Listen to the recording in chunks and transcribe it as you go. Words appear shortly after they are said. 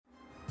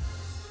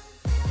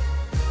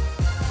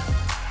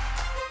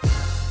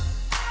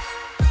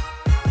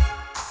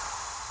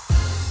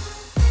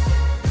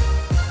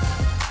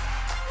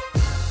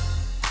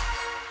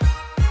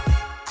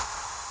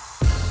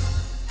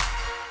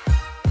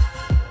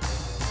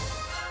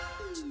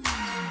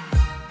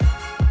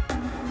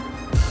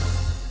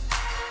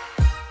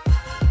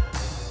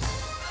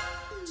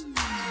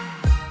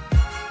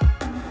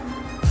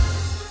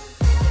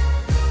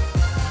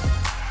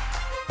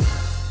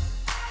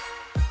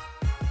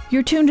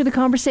You're tuned to The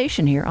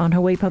Conversation here on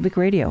Hawaii Public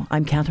Radio.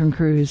 I'm Catherine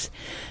Cruz.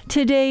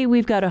 Today,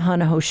 we've got a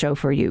Hana show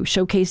for you,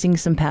 showcasing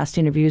some past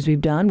interviews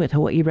we've done with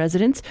Hawaii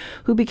residents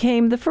who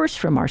became the first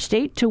from our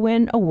state to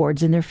win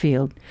awards in their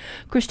field.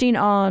 Christine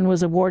Ahn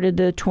was awarded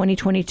the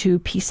 2022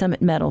 Peace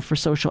Summit Medal for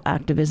Social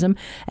Activism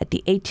at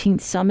the 18th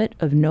Summit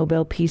of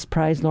Nobel Peace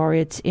Prize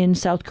laureates in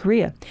South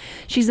Korea.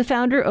 She's the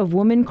founder of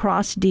Women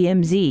Cross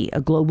DMZ, a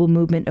global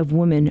movement of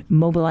women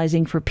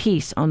mobilizing for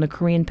peace on the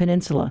Korean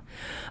Peninsula.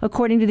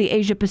 According to the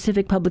Asia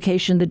Pacific publication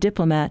The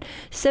Diplomat,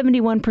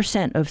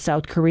 71% of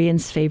South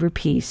Koreans favor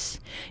peace.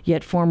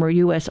 Yet former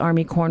U.S.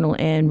 Army Colonel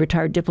and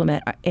retired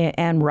diplomat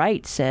Ann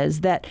Wright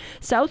says that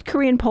South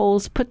Korean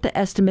polls put the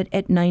estimate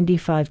at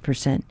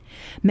 95%.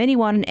 Many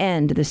want an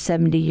end to the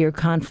 70-year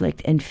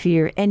conflict and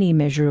fear any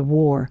measure of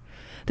war.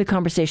 The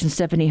Conversation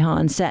Stephanie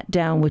Hahn sat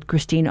down with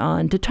Christine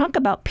Ahn to talk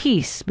about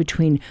peace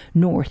between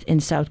North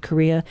and South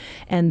Korea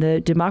and the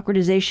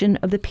democratization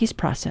of the peace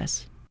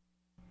process.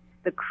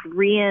 The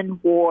Korean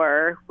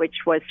War, which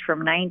was from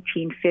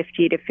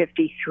 1950 to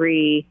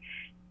 53,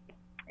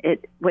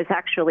 it was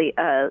actually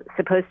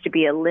supposed to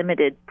be a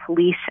limited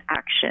police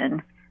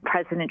action.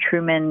 President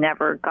Truman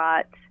never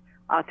got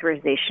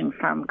authorization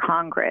from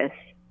Congress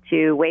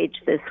to wage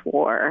this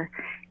war.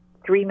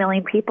 3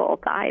 million people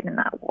died in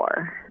that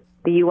war.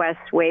 The U.S.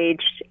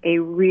 waged a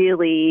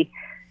really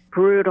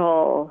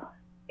brutal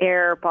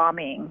air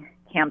bombing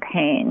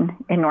campaign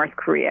in North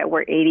Korea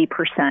where 80%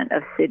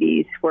 of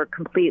cities were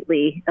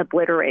completely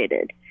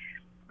obliterated.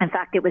 In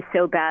fact, it was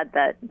so bad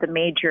that the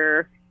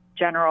Major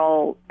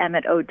General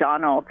Emmett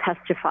O'Donnell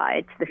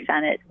testified to the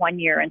Senate 1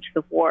 year into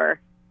the war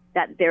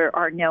that there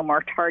are no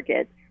more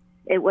targets.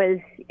 It was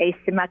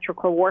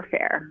asymmetrical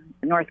warfare.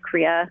 North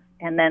Korea,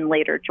 and then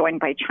later joined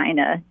by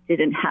China,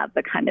 didn't have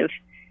the kind of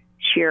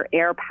sheer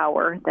air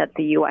power that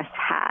the U.S.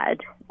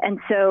 had.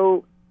 And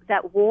so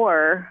that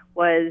war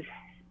was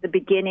the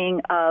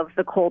beginning of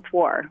the Cold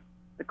War.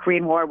 The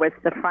Korean War was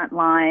the front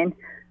line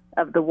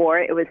of the war.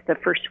 It was the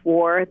first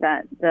war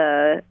that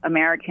the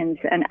Americans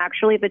and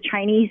actually the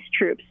Chinese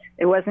troops,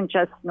 it wasn't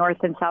just North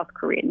and South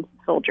Korean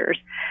soldiers,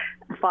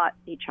 fought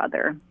each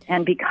other.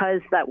 And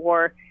because that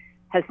war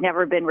has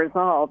never been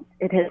resolved,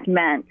 it has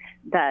meant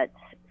that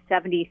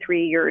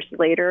 73 years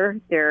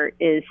later, there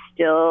is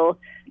still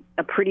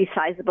a pretty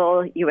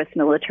sizable U.S.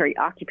 military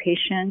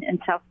occupation in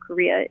South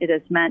Korea. It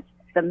has meant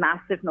the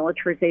massive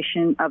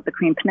militarization of the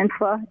Korean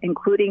Peninsula,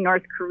 including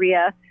North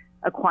Korea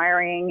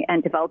acquiring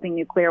and developing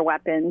nuclear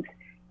weapons.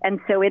 And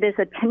so it is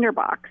a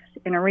tinderbox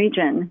in a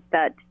region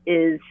that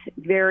is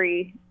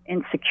very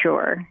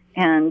insecure.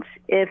 And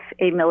if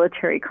a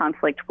military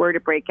conflict were to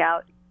break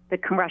out, the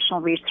Congressional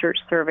Research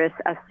Service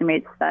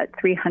estimates that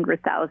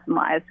 300,000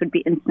 lives would be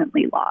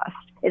instantly lost.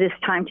 It is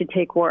time to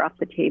take war off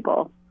the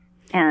table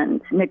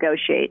and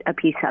negotiate a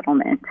peace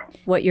settlement.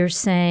 What you're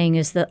saying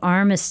is the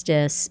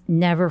armistice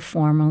never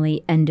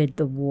formally ended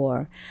the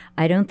war.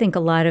 I don't think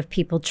a lot of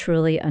people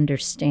truly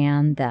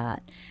understand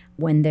that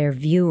when they're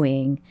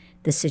viewing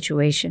the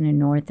situation in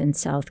North and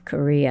South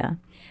Korea.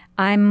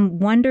 I'm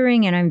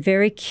wondering, and I'm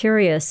very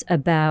curious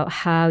about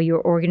how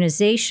your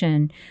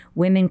organization,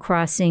 Women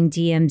Crossing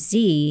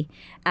DMZ,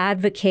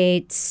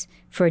 advocates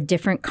for a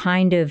different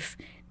kind of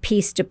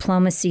peace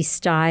diplomacy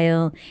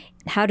style.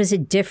 How does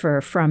it differ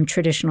from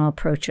traditional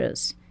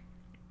approaches?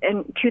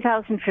 In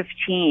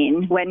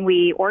 2015, when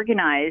we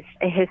organized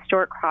a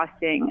historic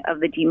crossing of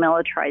the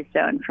demilitarized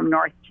zone from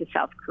North to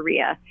South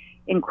Korea,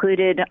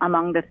 included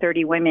among the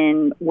 30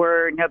 women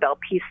were Nobel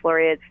Peace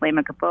Laureates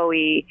Lema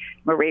Gaboe,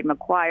 Mairead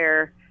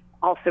McGuire,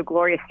 also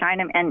Gloria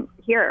Steinem, and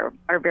here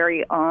our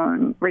very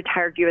own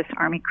retired U.S.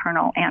 Army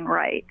Colonel Ann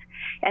Wright.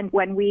 And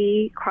when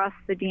we crossed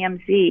the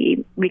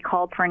DMZ, we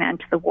called for an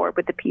end to the war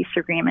with the peace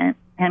agreement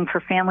and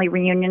for family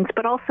reunions,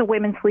 but also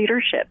women's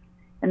leadership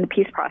in the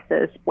peace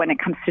process. When it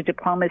comes to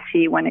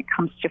diplomacy, when it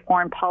comes to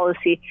foreign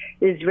policy,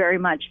 is very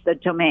much the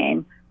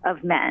domain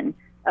of men,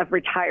 of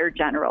retired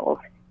generals.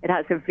 It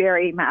has a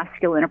very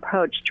masculine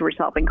approach to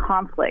resolving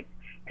conflict.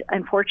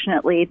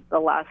 Unfortunately, the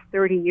last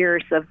 30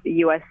 years of the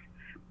U.S.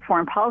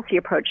 foreign policy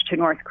approach to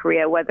North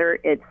Korea, whether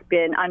it's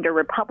been under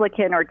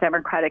Republican or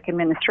Democratic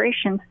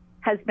administrations,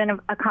 has been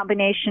a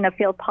combination of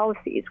failed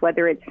policies,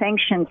 whether it's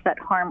sanctions that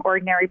harm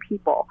ordinary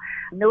people,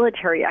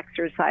 military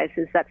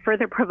exercises that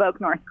further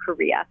provoke North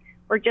Korea,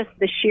 or just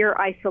the sheer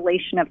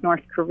isolation of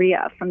North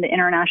Korea from the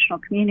international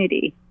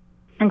community.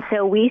 And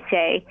so we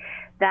say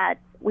that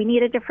we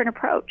need a different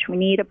approach. We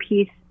need a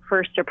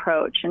peace-first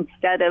approach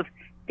instead of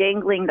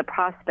dangling the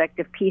prospect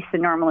of peace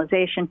and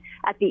normalization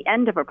at the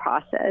end of a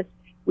process.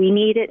 We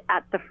need it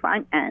at the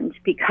front end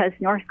because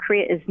North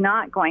Korea is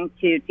not going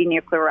to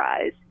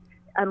denuclearize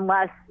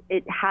unless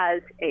it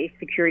has a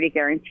security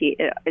guarantee.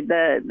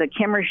 The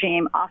Kim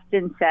regime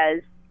often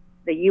says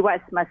the U.S.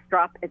 must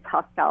drop its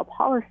hostile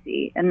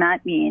policy, and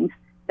that means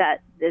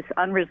that this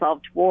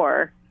unresolved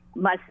war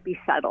must be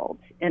settled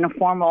in a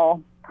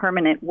formal,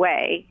 permanent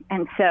way.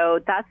 And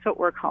so that's what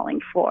we're calling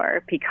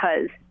for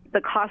because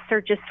the costs are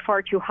just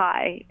far too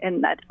high,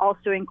 and that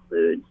also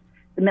includes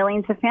the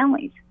millions of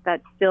families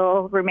that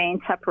still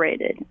remain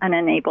separated and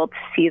unable to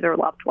see their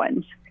loved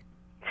ones.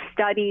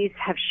 studies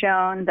have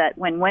shown that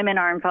when women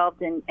are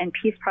involved in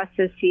peace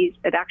processes,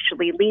 it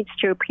actually leads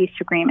to a peace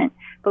agreement.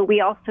 But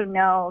we also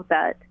know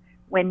that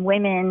when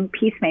women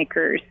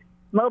peacemakers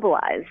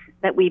mobilize,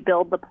 that we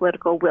build the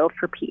political will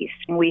for peace.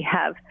 And we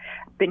have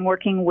been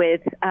working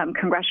with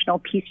congressional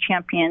peace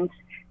champions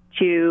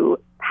to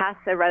pass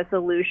a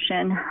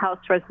resolution, House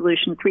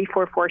Resolution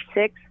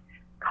 3446,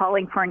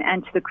 calling for an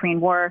end to the Korean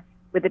War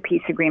with a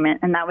peace agreement.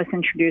 And that was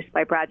introduced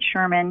by Brad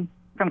Sherman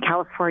from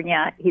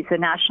California. He's a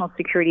national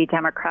security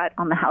Democrat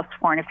on the House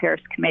Foreign Affairs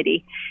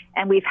Committee.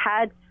 And we've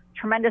had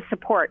tremendous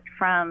support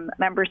from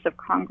members of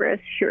Congress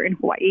here in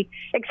Hawaii,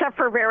 except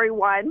for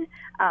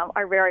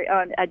our very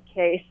own Ed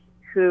Case,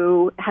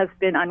 who has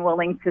been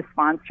unwilling to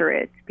sponsor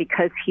it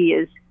because he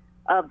is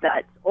of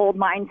that old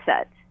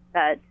mindset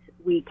that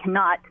we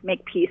cannot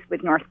make peace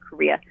with North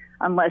Korea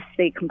unless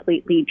they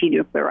completely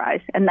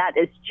denuclearize. And that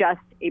is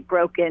just a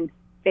broken,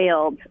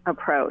 failed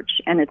approach,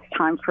 and it's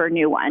time for a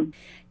new one.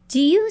 Do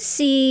you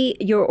see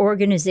your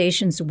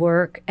organization's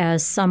work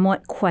as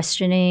somewhat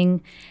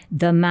questioning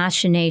the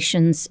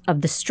machinations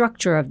of the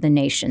structure of the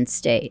nation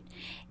state?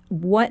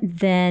 What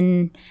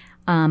then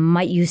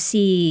might you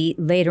see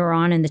later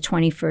on in the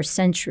 21st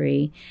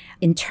century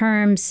in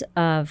terms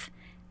of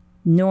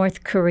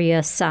North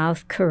Korea,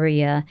 South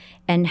Korea,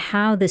 and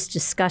how this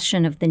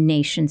discussion of the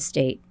nation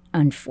state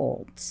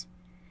unfolds?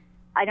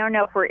 I don't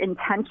know if we're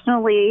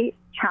intentionally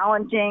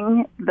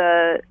challenging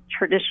the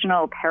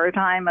traditional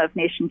paradigm of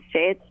nation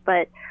states,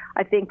 but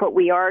I think what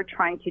we are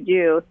trying to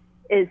do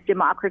is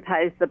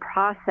democratize the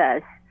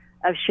process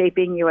of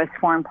shaping U.S.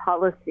 foreign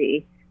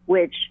policy,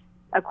 which,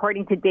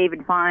 according to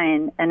David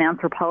Vine, an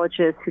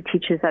anthropologist who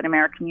teaches at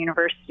American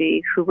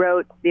University, who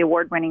wrote the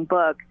award-winning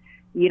book,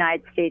 The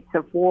United States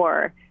of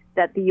War,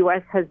 that the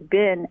U.S. has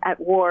been at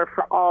war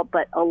for all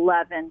but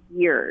 11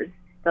 years.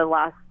 The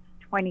last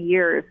 20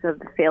 years of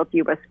the failed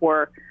U.S.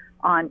 war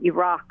on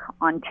Iraq,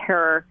 on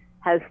terror,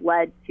 has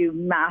led to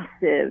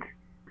massive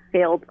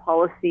failed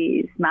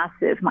policies,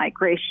 massive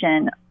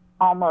migration,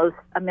 almost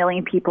 1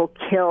 million people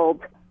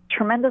killed,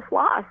 tremendous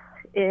loss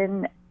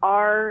in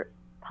our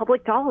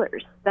public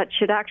dollars that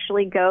should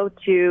actually go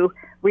to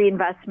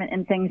reinvestment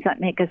in things that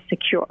make us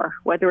secure,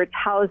 whether it's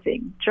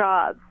housing,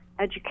 jobs,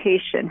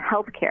 education,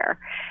 healthcare.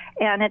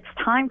 And it's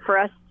time for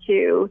us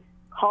to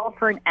call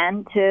for an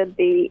end to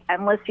the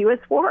endless U.S.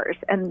 wars.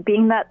 And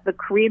being that the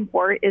Korean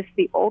War is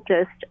the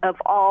oldest of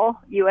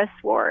all U.S.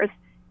 wars,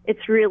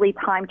 it's really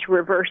time to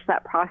reverse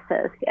that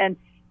process. And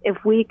if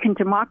we can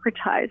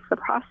democratize the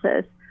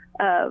process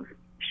of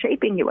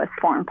shaping U.S.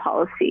 foreign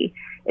policy,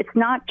 it's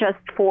not just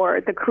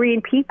for the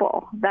Korean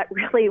people that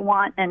really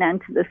want an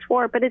end to this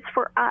war, but it's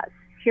for us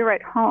here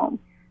at home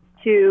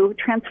to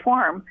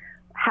transform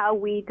how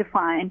we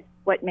define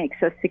what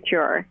makes us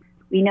secure.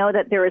 We know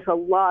that there is a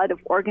lot of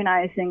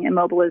organizing and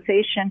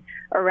mobilization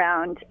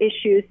around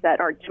issues that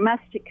are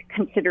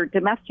considered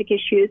domestic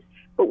issues,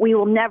 but we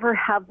will never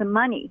have the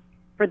money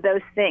for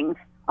those things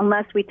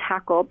unless we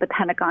tackle the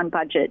Pentagon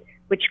budget,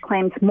 which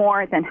claims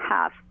more than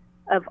half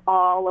of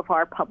all of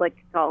our public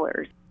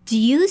dollars. Do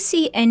you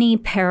see any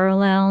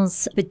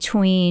parallels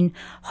between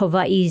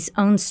Hawaii's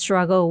own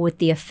struggle with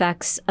the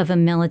effects of a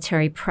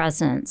military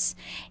presence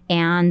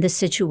and the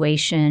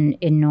situation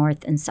in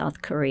North and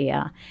South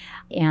Korea?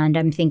 And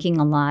I'm thinking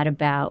a lot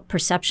about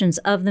perceptions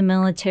of the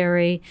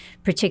military,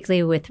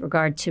 particularly with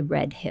regard to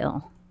Red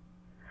Hill.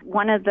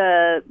 One of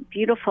the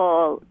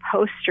beautiful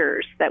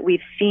posters that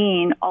we've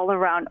seen all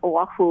around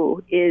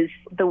Oahu is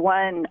the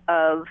one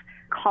of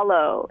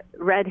Kalo,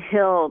 Red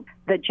Hill,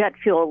 the jet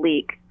fuel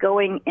leak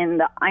going in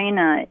the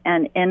Aina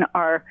and in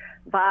our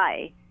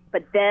Vai,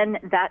 but then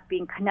that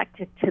being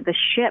connected to the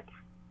ships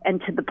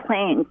and to the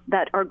planes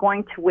that are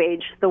going to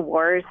wage the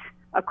wars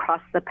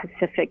across the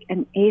Pacific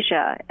and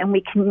Asia. And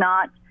we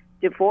cannot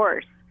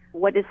divorce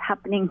what is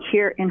happening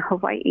here in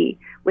Hawaii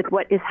with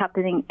what is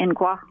happening in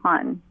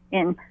Guam,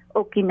 in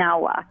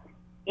Okinawa,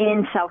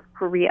 in South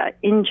Korea,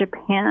 in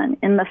Japan,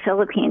 in the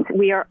Philippines.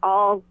 We are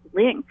all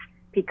linked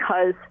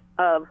because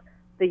of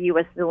the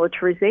U.S.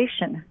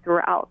 militarization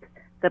throughout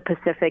the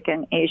Pacific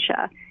and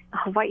Asia.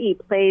 Hawaii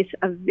plays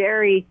a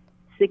very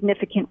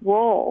significant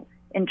role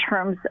in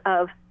terms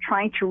of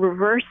trying to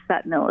reverse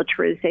that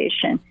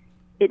militarization.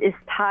 It is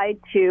tied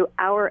to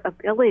our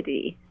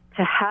ability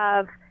to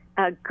have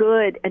a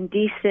good and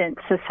decent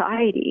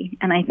society.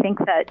 And I think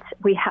that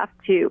we have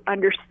to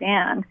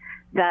understand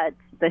that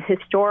the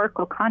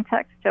historical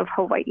context of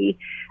Hawaii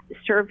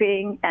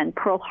serving and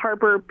Pearl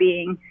Harbor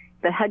being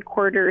the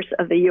headquarters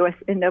of the U.S.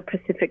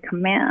 Indo-Pacific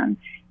Command,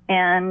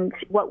 and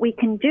what we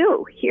can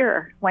do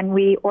here when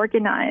we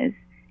organize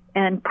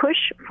and push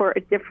for a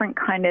different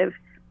kind of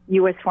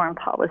U.S. foreign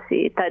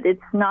policy, that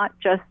it's not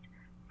just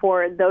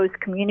for those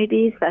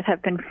communities that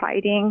have been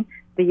fighting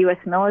the U.S.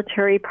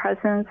 military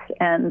presence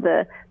and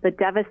the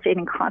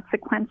devastating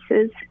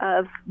consequences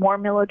of more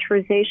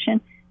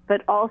militarization,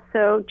 but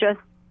also just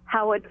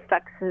how it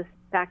affects us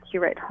back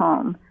here at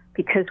home,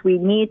 because we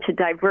need to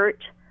divert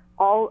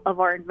all of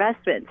our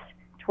investments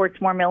towards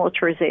more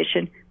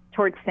militarization,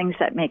 towards things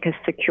that make us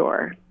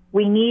secure.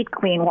 We need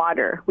clean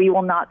water. We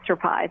will not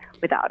survive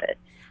without it.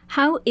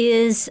 How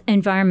is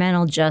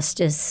environmental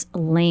justice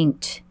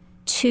linked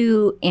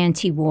to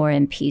anti-war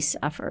and peace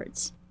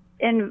efforts?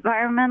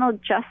 Environmental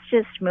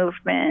justice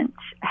movement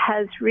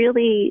has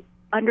really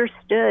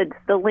understood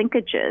the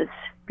linkages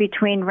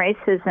between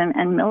racism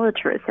and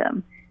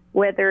militarism,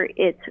 whether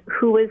it's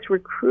who is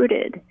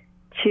recruited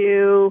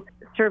to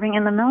serving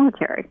in the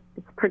military.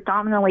 It's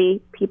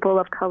predominantly people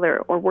of color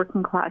or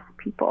working class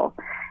people,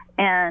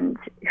 and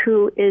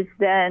who is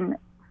then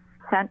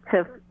sent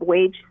to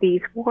wage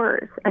these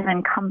wars and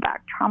then come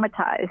back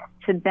traumatized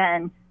to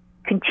then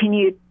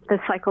continue the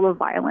cycle of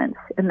violence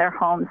in their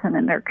homes and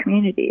in their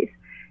communities.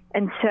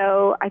 And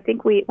so I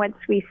think once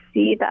we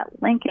see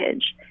that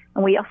linkage,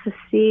 and we also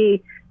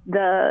see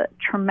the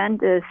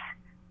tremendous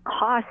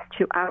cost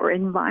to our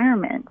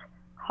environment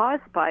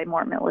caused by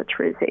more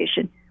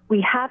militarization,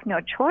 we have no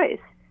choice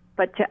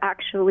but to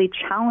actually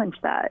challenge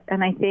that.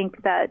 And I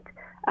think that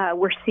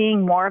we're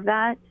seeing more of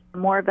that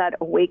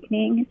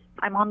awakening.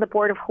 I'm on the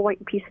board of Hawaii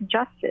Peace and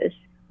Justice.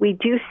 We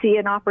do see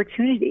an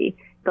opportunity.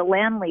 The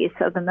land lease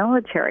of the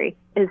military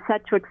is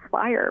set to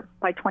expire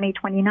by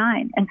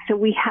 2029. And so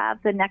we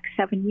have the next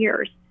 7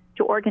 years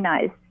to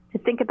organize, to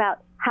think about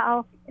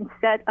how,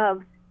 instead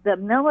of the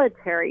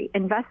military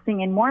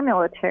investing in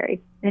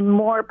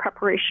more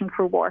preparation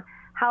for war,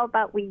 how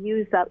about we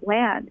use that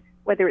land,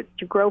 whether it's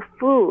to grow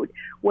food,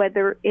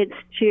 whether it's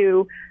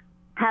to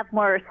have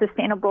more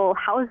sustainable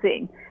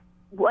housing.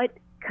 What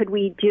could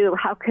we do?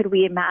 How could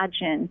we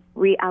imagine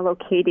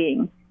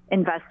reallocating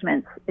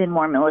investments in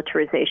more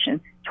militarization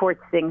towards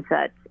things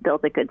that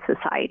build a good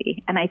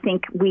society? And I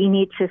think we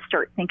need to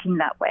start thinking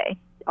that way.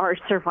 Our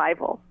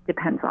survival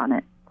depends on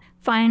it.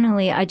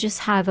 Finally, I just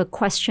have a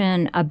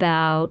question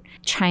about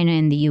China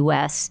and the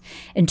U.S.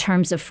 in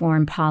terms of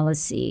foreign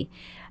policy.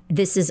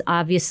 This is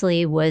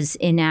obviously was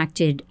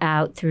enacted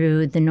out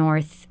through the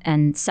North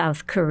and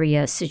South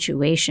Korea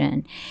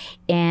situation.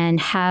 And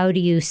how do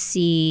you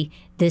see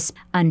this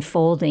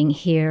unfolding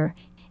here?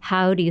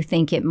 How do you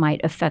think it might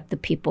affect the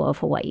people of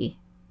Hawaii?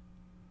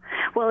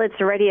 Well, it's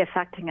already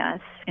affecting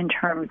us in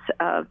terms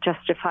of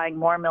justifying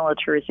more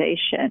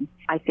militarization.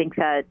 I think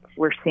that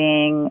we're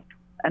seeing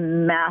a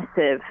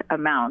massive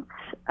amounts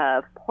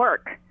of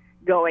pork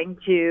going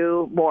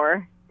to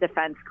more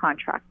defense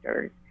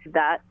contractors.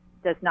 That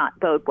does not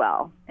bode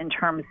well in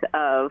terms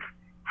of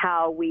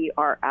how we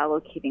are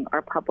allocating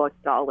our public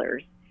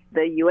dollars.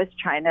 The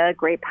U.S.-China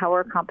great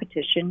power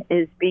competition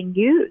is being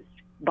used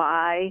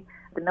by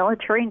the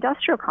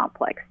military-industrial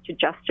complex to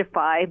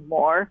justify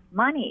more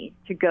money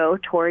to go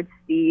towards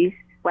these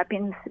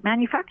weapons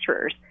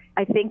manufacturers.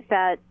 I think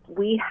that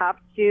we have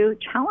to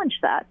challenge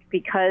that,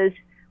 because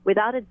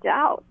without a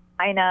doubt,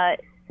 China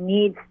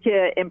needs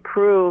to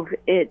improve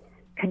its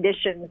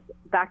conditions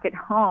back at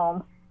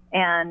home,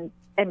 and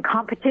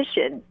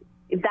competition,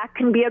 that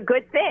can be a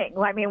good thing.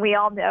 I mean, we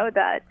all know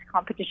that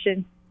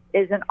competition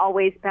isn't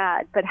always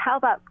bad, but how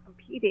about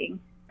competing?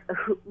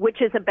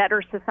 Which is a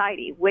better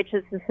society? Which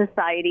is a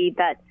society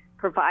that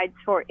provides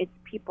for its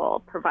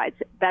people, provides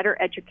better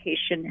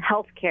education,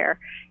 healthcare,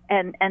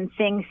 and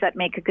things that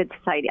make a good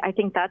society? I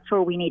think that's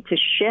where we need to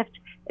shift,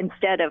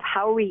 instead of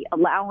how are we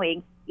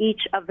allowing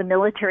each of the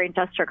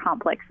military-industrial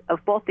complex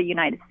of both the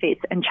United States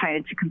and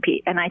China to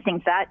compete. And I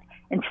think that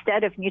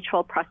instead of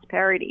mutual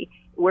prosperity,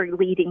 we're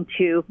leading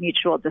to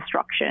mutual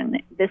destruction.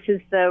 This is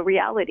the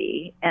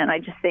reality. And I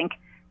just think,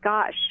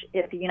 gosh,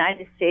 if the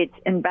United States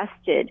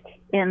invested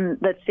in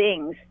the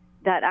things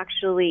that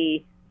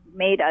actually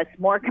made us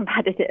more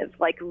competitive,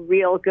 like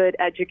real good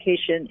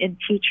education in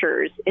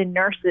teachers, in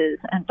nurses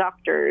and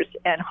doctors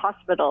and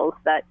hospitals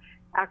that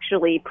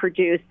actually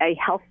produce a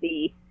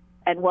healthy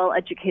and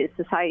well-educated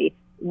society,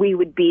 we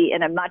would be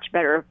in a much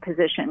better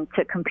position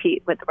to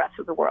compete with the rest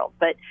of the world.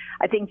 But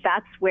I think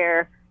that's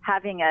where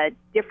having a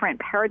different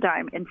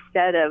paradigm,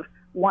 instead of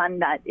one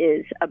that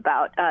is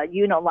about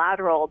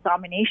unilateral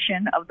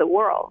domination of the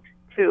world,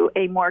 to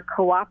a more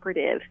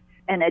cooperative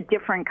and a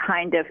different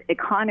kind of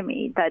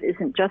economy that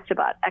isn't just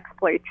about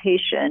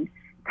exploitation,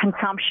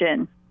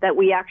 consumption, that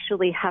we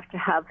actually have to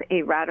have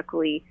a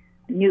radically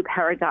new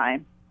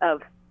paradigm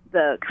of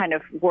the kind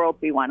of world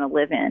we want to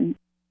live in.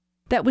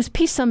 That was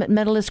Peace Summit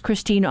medalist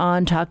Christine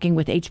Ahn talking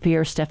with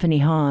HPR Stephanie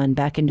Hahn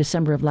back in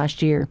December of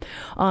last year.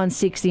 Ahn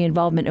seeks the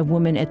involvement of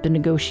women at the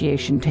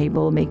negotiation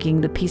table, making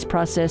the peace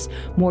process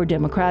more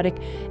democratic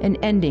and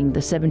ending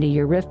the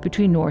 70-year rift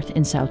between North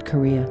and South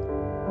Korea.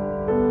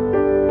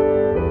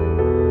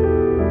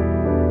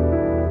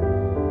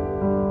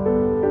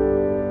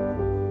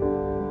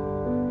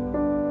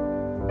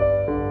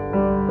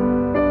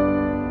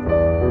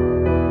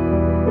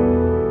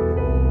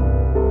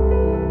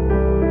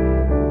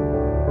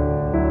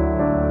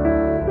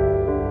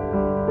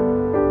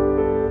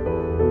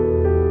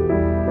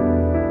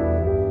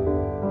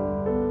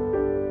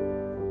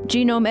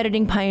 Genome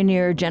editing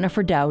pioneer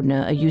Jennifer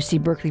Doudna, a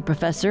UC Berkeley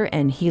professor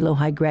and Hilo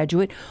High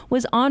graduate,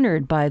 was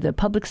honored by the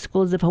Public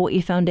Schools of Hawaii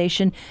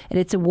Foundation at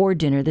its award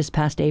dinner this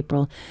past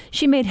April.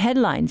 She made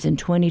headlines in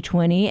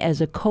 2020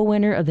 as a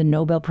co-winner of the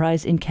Nobel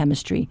Prize in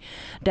Chemistry.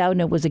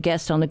 Doudna was a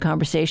guest on the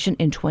conversation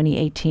in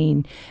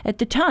 2018. At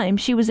the time,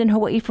 she was in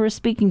Hawaii for a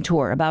speaking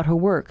tour about her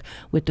work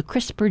with the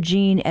CRISPR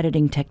gene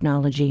editing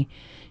technology.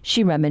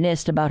 She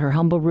reminisced about her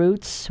humble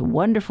roots,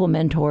 wonderful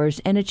mentors,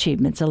 and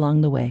achievements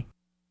along the way.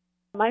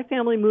 My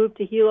family moved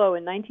to Hilo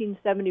in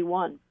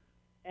 1971,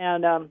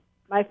 and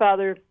my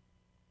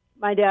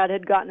dad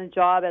had gotten a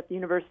job at the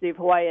University of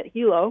Hawaii at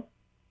Hilo,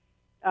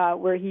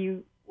 where he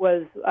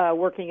was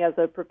working as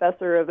a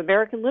professor of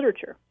American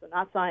literature, so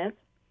not science.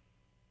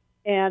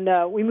 And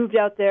we moved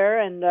out there,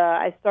 and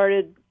I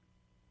started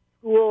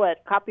school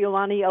at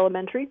Kapiolani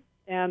Elementary,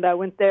 and I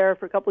went there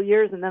for a couple of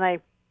years, and then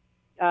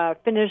I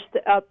finished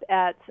up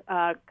at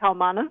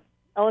Kaumana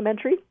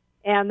Elementary.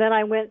 And then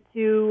I went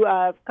to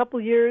a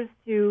couple years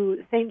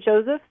to St.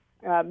 Joseph's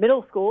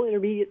Middle School,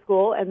 intermediate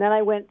school, and then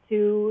I went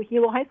to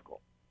Hilo High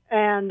School.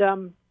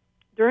 And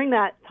during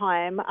that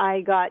time,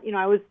 I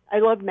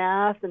loved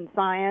math and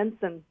science,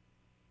 and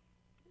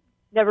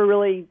I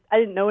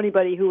didn't know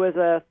anybody who was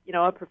a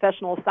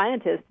professional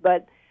scientist,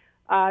 but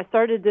I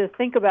started to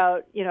think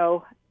about,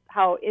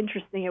 how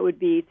interesting it would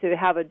be to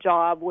have a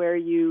job where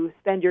you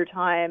spend your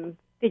time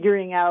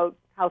figuring out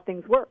how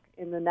things work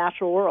in the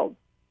natural world.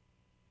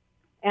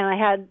 And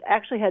I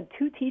actually had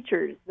two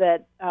teachers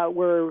that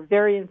were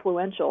very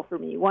influential for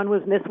me. One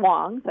was Miss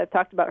Wong. I've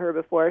talked about her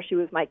before. She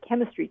was my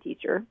chemistry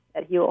teacher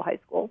at Hilo High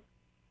School.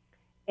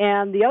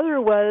 And the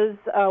other was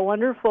a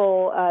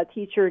wonderful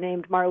teacher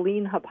named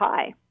Marlene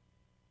Hapai,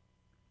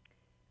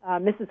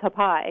 Mrs.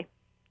 Hapai.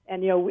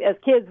 And, as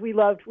kids, we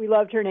loved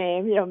her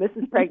name,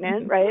 Mrs.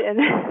 Pregnant, right?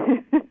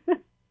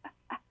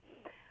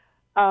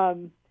 And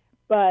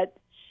but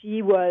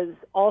she was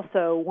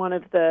also one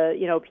of the,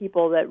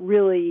 people that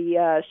really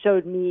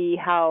showed me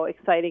how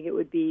exciting it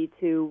would be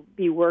to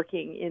be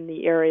working in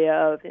the area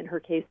of, in her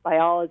case,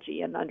 biology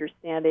and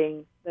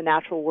understanding the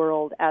natural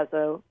world as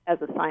a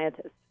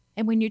scientist.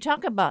 And when you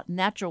talk about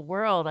natural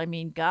world, I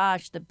mean,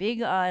 gosh, the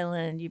Big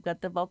Island, you've got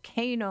the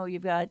volcano,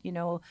 you've got,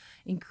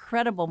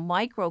 incredible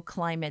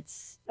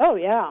microclimates. Oh,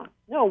 yeah.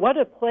 No, what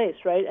a place,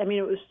 right? I mean,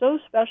 it was so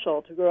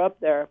special to grow up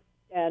there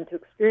and to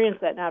experience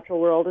that natural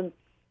world. And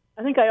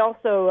I think I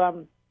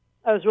also...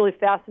 I was really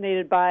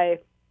fascinated by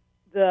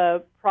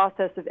the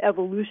process of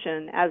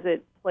evolution as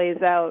it plays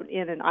out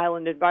in an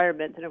island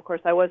environment. And, of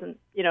course, I wasn't,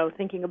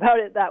 thinking about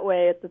it that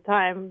way at the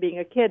time, being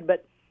a kid.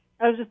 But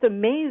I was just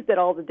amazed at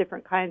all the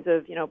different kinds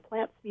of,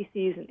 plant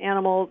species and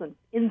animals and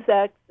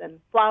insects and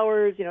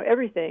flowers,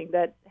 everything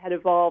that had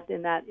evolved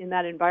in that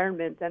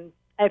environment. And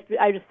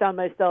I just found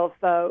myself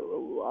a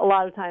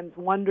lot of times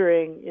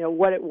wondering,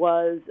 what it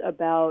was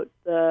about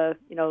the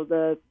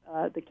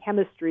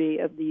chemistry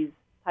of these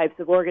types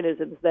of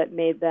organisms that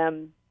made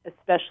them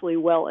especially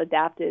well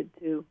adapted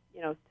to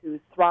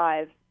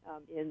thrive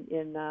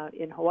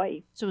in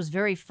Hawaii. So it was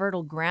very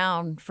fertile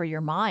ground for your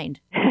mind.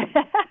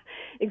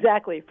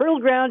 Exactly. Fertile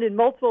ground in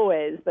multiple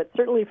ways, but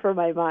certainly for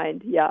my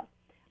mind, yeah.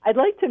 I'd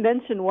like to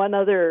mention one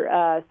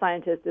other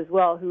scientist as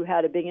well who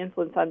had a big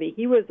influence on me.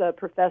 He was a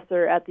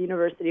professor at the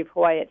University of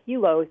Hawaii at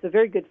Hilo. He's a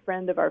very good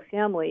friend of our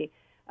family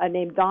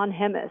named Don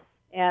Hemis.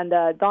 And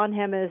Don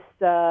Hemis,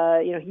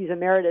 he's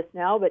emeritus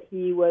now, but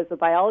he was a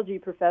biology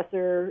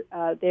professor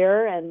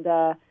there and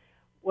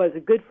was a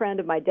good friend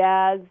of my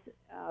dad's.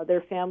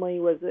 Their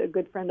family was a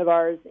good friend of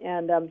ours.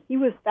 And he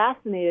was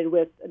fascinated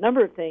with a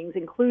number of things,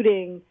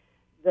 including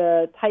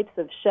the types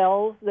of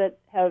shells that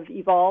have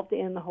evolved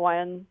in the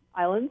Hawaiian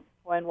Islands,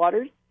 Hawaiian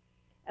waters,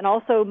 and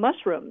also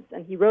mushrooms.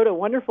 And he wrote a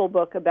wonderful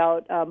book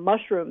about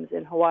mushrooms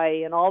in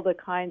Hawaii and all the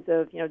kinds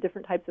of,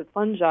 different types of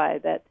fungi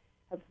that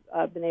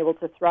have been able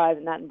to thrive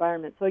in that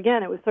environment. So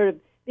again, it was sort of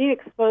being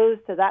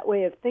exposed to that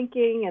way of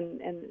thinking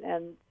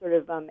and sort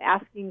of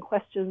asking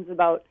questions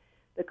about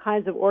the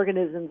kinds of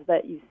organisms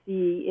that you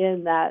see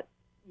in that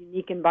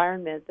unique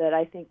environment that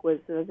I think was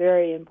a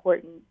very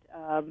important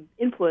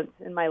influence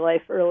in my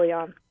life early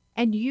on.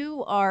 And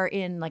you are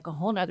in like a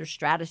whole other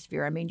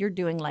stratosphere. I mean, you're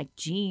doing like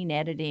gene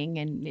editing,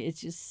 and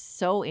it's just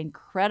so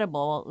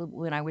incredible.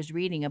 When I was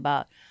reading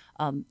about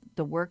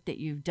the work that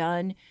you've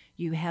done,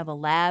 you have a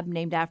lab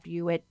named after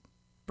you at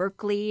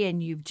Berkeley,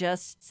 and you've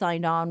just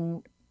signed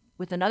on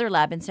with another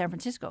lab in San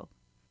Francisco.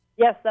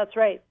 Yes, that's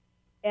right.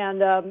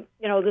 And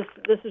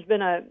this has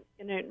been a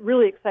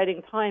really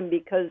exciting time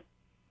because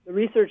the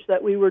research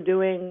that we were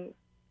doing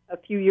a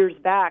few years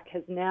back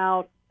has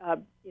now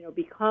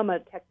become a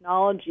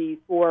technology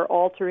for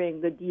altering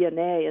the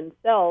DNA in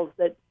cells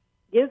that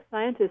gives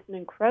scientists an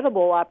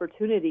incredible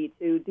opportunity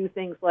to do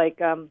things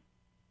like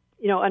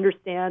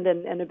understand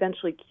and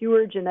eventually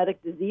cure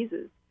genetic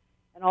diseases,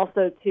 and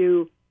also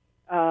to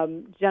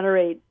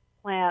generate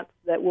plants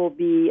that will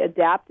be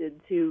adapted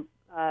to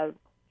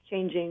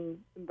changing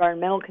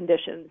environmental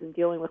conditions and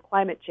dealing with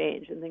climate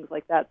change and things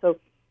like that. So,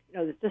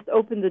 it's just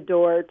opened the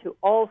door to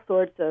all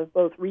sorts of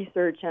both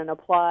research and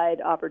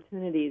applied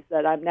opportunities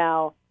that I'm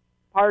now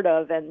part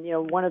of. And,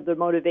 one of the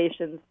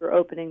motivations for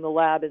opening the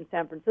lab in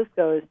San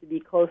Francisco is to be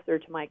closer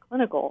to my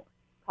clinical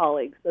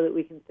colleagues so that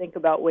we can think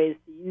about ways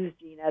to use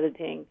gene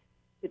editing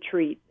to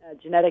treat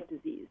genetic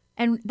disease.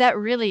 And that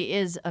really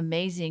is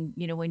amazing,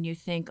 when you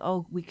think,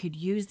 we could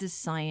use this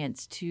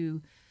science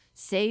to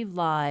save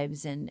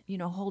lives and,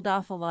 hold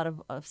off a lot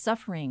of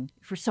suffering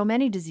for so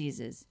many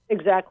diseases.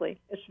 Exactly.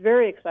 It's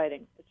very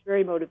exciting. It's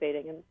very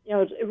motivating. And,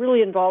 it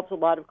really involves a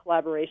lot of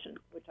collaboration,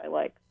 which I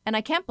like. And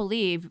I can't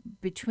believe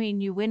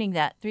between you winning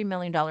that $3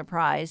 million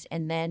prize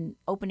and then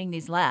opening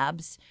these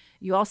labs,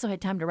 you also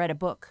had time to write a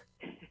book.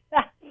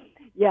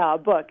 Yeah, a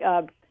book.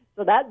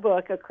 So that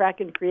book, A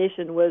Crack in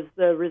Creation, was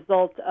the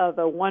result of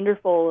a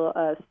wonderful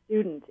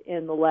student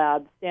in the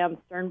lab, Sam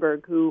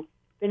Sternberg, who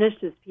finished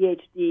his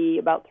PhD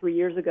about 3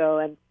 years ago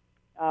and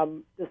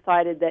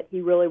decided that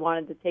he really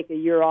wanted to take a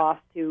year off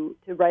to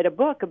write a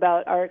book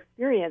about our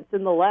experience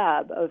in the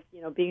lab of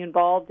being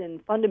involved in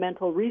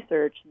fundamental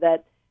research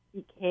that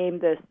became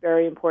this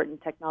very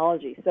important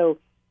technology. So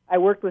I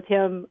worked with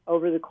him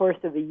over the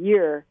course of a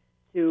year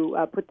to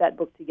put that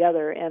book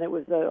together, and it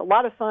was a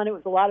lot of fun. It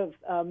was a lot of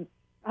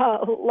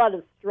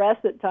stress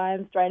at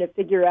times trying to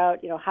figure out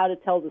how to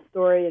tell the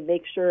story and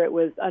make sure it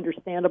was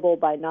understandable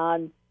by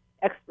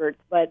non-experts.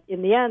 But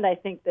in the end, I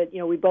think that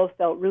we both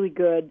felt really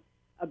good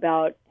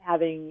about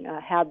having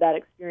had that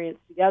experience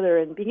together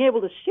and being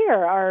able to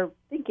share our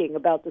thinking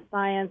about the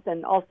science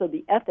and also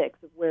the ethics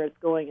of where it's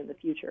going in the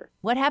future.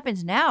 What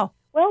happens now?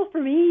 Well,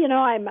 for me,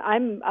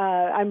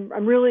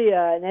 I'm really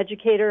an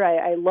educator.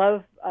 I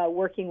love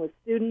working with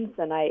students,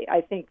 and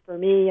I think for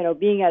me,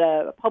 being at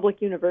a public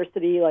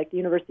university like the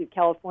University of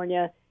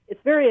California,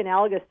 it's very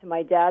analogous to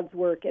my dad's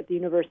work at the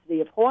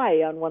University of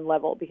Hawaii on one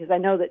level, because I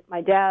know that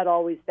my dad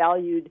always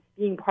valued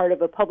being part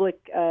of a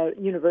public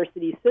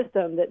university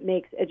system that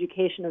makes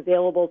education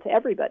available to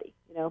everybody.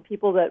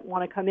 People that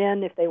want to come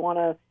in, if they want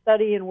to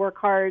study and work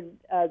hard,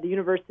 the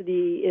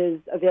university is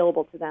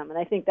available to them. And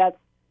I think that's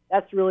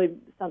really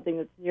something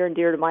that's near and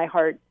dear to my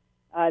heart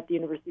at the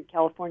University of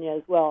California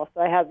as well.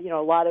 So I have,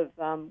 a lot of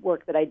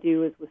work that I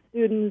do is with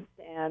students,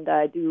 and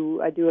I do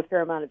a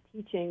fair amount of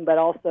teaching, but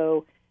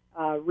also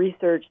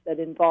research that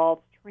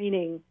involves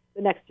training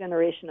the next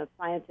generation of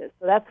scientists.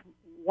 So that's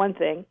one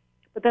thing.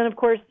 But then, of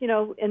course,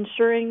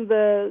 ensuring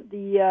the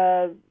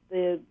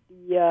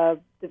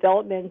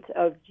development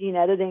of gene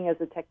editing as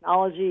a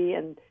technology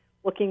and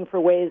looking for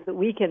ways that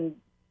we can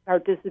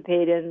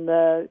participate in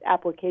the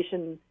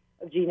application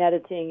of gene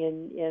editing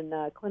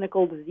in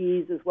clinical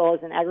disease as well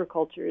as in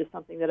agriculture is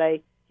something that I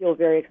feel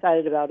very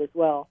excited about as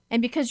well.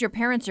 And because your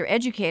parents are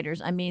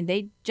educators,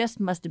 they just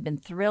must have been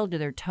thrilled to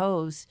their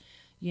toes,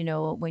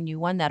 when you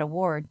won that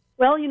award.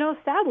 Well,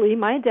 sadly,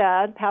 my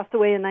dad passed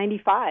away in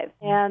 95,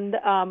 and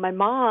my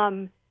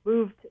mom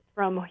moved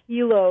from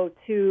Hilo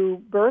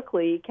to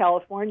Berkeley,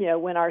 California,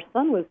 when our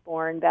son was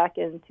born back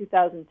in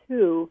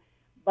 2002,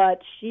 but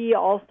she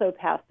also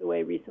passed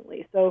away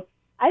recently. So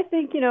I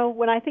think,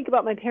 when I think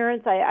about my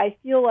parents, I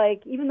feel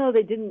like even though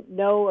they didn't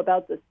know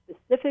about the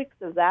specifics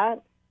of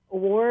that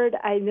award,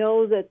 I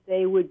know that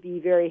they would be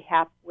very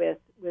happy with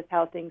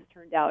how things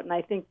turned out. And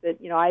I think that,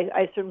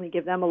 I certainly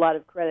give them a lot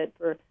of credit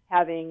for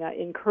having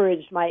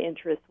encouraged my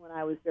interest when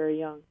I was very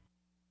young.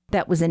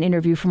 That was an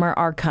interview from our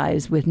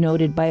archives with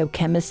noted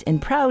biochemist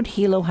and proud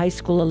Hilo High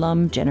School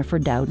alum Jennifer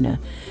Doudna.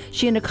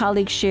 She and a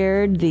colleague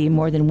shared the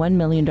more than $1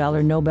 million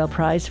Nobel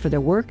Prize for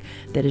their work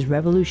that has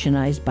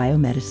revolutionized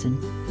biomedicine.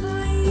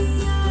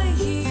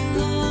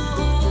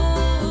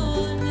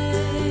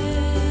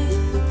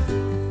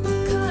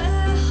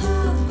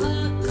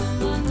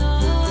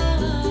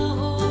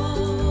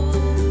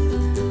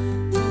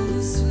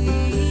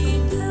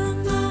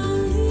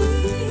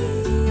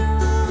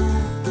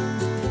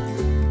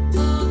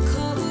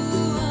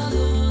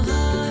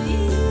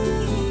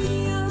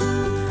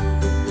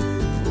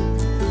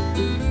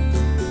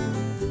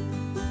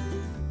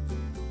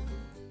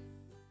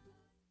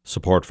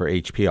 Support for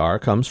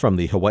HPR comes from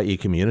the Hawaii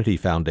Community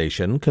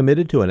Foundation,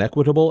 committed to an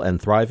equitable and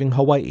thriving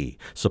Hawaii,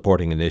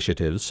 supporting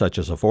initiatives such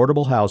as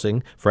affordable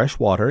housing, fresh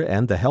water,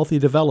 and the healthy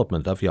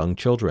development of young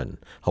children.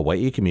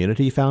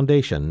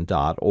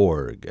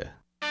 hawaiicommunityfoundation.org.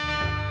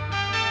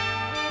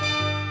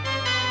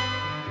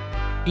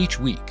 Each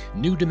week,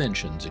 New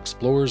Dimensions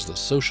explores the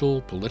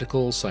social,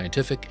 political,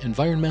 scientific,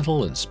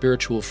 environmental, and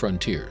spiritual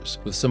frontiers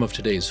with some of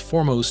today's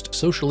foremost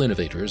social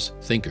innovators,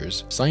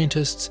 thinkers,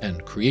 scientists,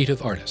 and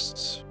creative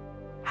artists.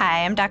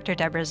 Hi, I'm Dr.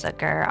 Deborah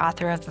Zucker,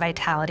 author of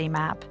Vitality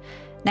Map.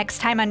 Next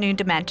time on New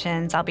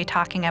Dimensions, I'll be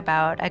talking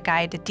about a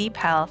guide to deep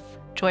health,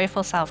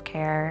 joyful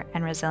self-care,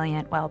 and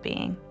resilient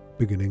well-being.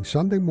 Beginning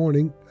Sunday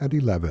morning at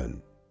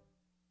 11.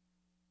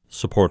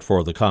 Support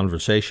for the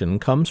conversation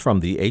comes from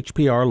the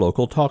HPR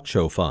Local Talk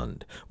Show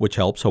Fund, which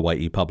helps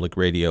Hawaii Public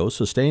Radio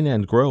sustain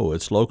and grow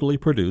its locally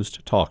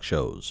produced talk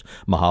shows.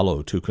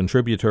 Mahalo to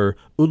contributor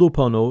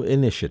Ulupono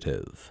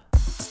Initiative.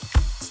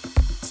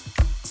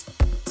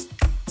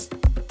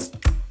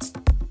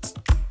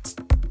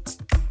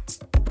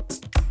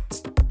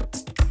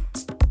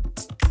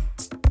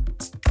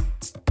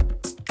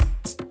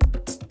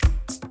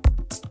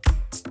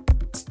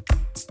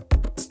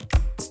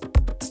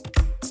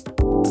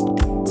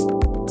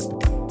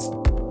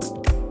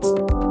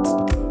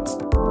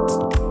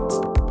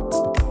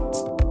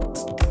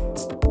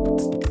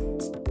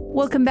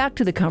 Welcome back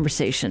to the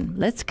conversation.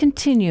 Let's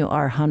continue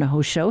our Hana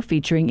Ho show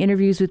featuring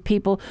interviews with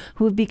people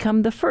who have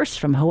become the first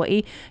from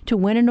Hawaii to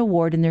win an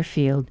award in their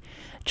field.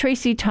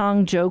 Traci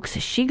Tong jokes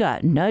she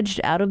got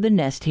nudged out of the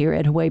nest here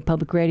at Hawaii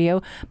Public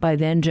Radio by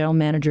then General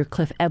Manager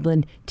Cliff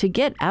Eblin to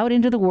get out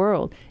into the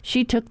world.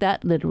 She took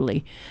that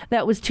literally.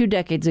 That was 2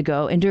 decades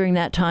ago, and during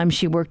that time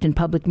she worked in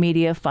public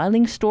media,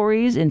 filing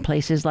stories in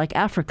places like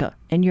Africa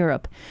and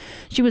Europe.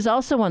 She was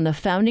also on the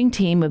founding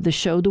team of the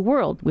show The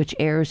World, which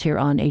airs here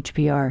on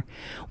HPR.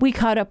 We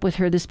caught up with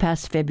her this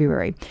past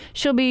February.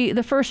 She'll be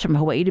the first from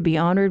Hawaii to be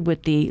honored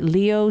with the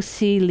Leo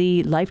C.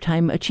 Lee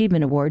Lifetime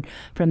Achievement Award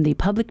from the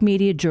Public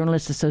Media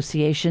Journalists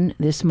Association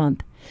this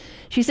month.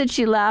 She said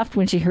she laughed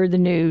when she heard the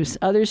news.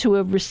 Others who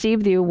have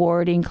received the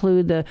award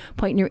include the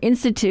Poynter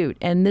Institute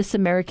and This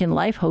American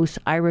Life host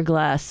Ira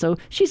Glass, so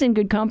she's in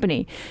good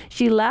company.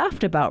 She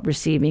laughed about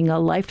receiving a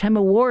Lifetime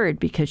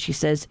Award because she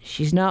says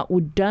she's not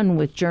done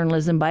with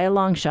journalism by a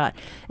long shot,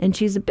 and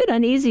she's a bit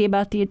uneasy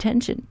about the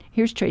attention.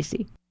 Here's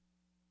Traci.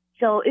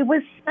 So it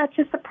was such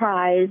a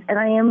surprise, and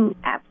I am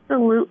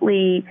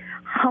absolutely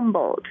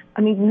humbled.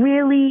 I mean,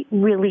 really,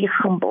 really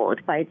humbled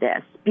by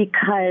this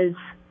because,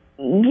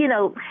 you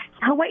know,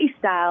 Hawaii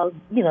style,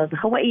 you know, the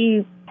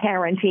Hawaii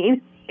parenting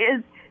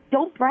is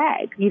don't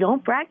brag. You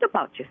don't brag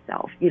about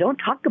yourself. You don't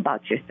talk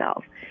about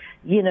yourself.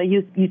 You know,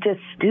 you just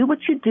do what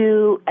you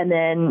do, and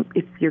then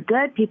if you're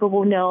good, people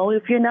will know.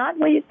 If you're not,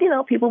 well, you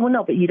know, people will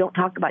know, but you don't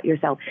talk about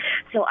yourself.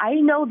 So I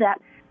know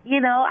that. You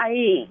know,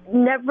 I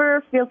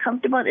never feel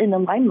comfortable in the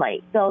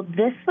limelight. So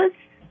this was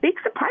a big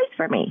surprise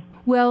for me.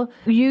 Well,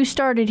 you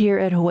started here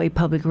at Hawaii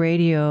Public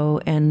Radio,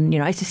 and, you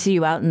know, I used to see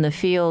you out in the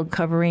field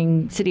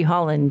covering City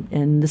Hall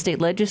and the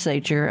state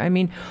legislature. I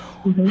mean,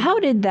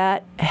 how did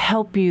that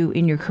help you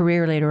in your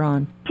career later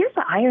on? Here's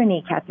the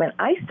irony, Catherine.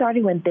 I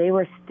started when they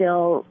were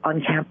still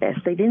on campus.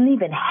 They didn't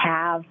even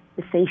have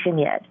the station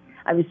yet.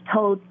 I was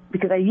told,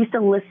 because I used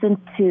to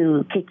listen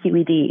to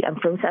KQED. I'm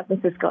from San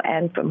Francisco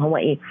and from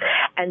Hawaii.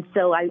 And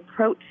so I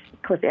approached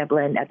Cliff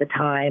Eblin at the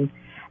time,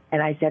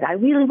 and I said, I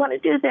really want to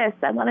do this.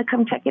 I want to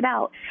come check it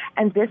out.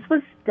 And this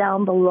was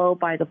down below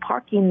by the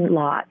parking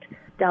lot,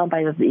 down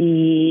by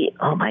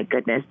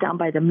down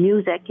by the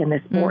music and the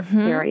sports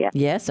area.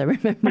 Yes, I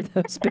remember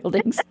those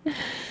buildings.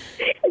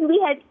 And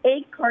we had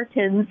egg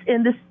cartons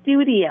in the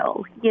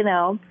studio, you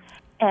know.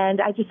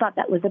 And I just thought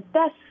that was the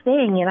best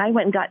thing. And I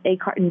went and got egg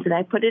cartons, and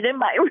I put it in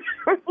my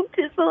room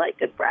so I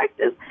could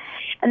practice.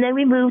 And then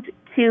we moved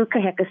to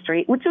Kaheka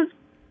Street, which was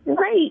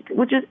great,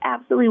 which was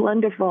absolutely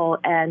wonderful.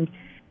 And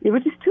there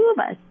were just 2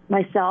 of us,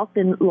 myself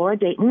and Laura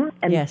Dayton.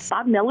 And yes.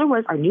 Bob Miller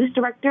was our news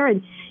director,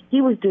 and he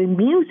was doing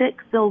music.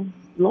 So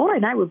Laura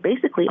and I were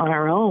basically on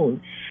our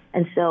own.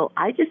 And so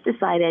I just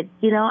decided,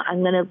 you know, I'm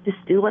going to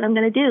just do what I'm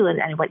going to do.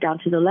 And I went down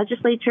to the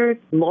legislature.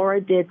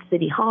 Laura did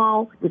City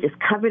Hall. We just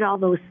covered all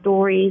those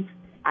stories.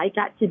 I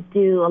got to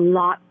do a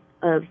lot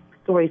of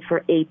stories for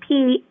AP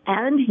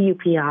and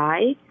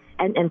UPI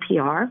and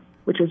NPR,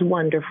 which was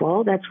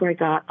wonderful. That's where I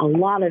got a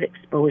lot of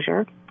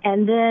exposure.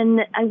 And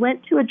then I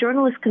went to a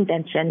journalist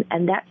convention,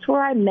 and that's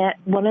where I met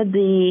one of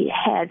the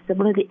heads,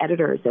 one of the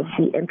editors of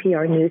the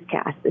NPR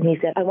newscast. And he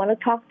said, I want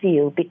to talk to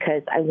you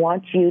because I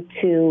want you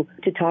to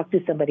talk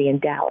to somebody in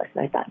Dallas.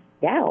 And I thought,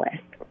 Dallas?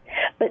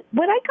 But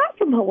what I got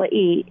from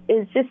Hawaii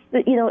is just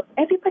that, you know,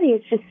 everybody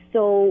is just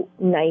so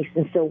nice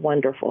and so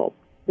wonderful.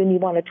 When you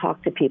want to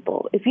talk to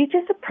people, if you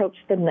just approach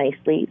them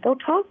nicely, they'll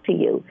talk to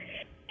you.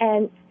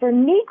 And for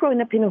me, growing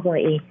up in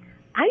Hawaii,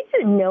 I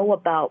didn't know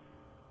about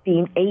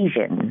being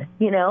Asian.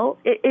 You know,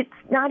 it's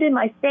not in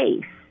my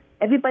face.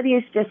 Everybody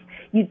is just,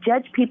 you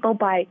judge people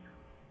by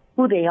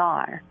who they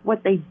are,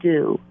 what they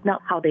do,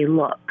 not how they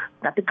look,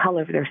 not the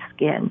color of their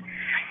skin.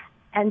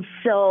 And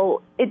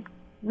so it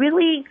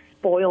really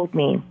spoiled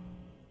me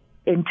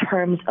in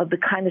terms of the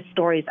kind of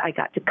stories I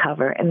got to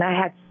cover. And I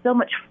had so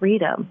much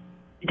freedom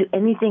to do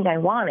anything I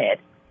wanted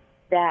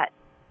that,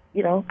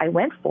 you know, I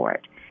went for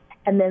it.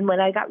 And then when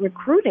I got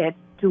recruited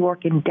to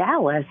work in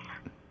Dallas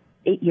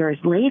 8 years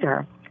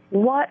later,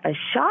 what a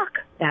shock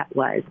that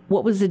was.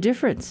 What was the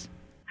difference?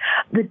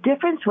 The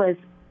difference was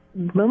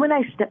the moment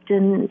I stepped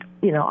in,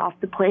 you know, off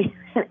the plane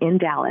in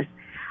Dallas,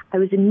 I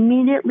was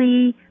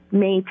immediately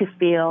made to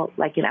feel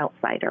like an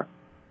outsider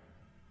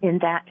in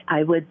that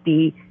I would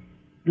be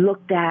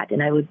looked at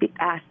and I would be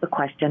asked the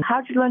question,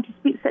 how did you learn to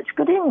speak such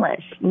good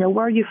English? You know,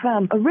 where are you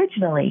from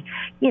originally?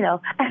 You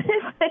know, and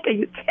it's like, are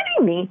you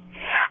kidding me?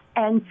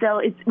 And so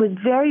it was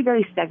very,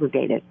 very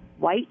segregated.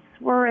 Whites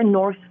were in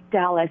North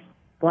Dallas,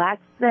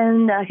 blacks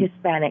and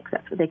Hispanics,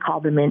 that's what they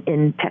call them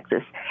in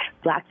Texas.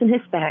 Blacks and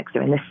Hispanics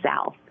are in the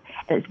South.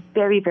 And it's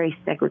very, very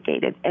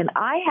segregated. And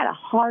I had a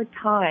hard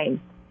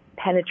time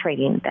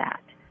penetrating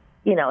that.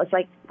 You know, it's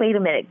like, wait a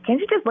minute,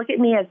 can't you just look at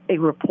me as a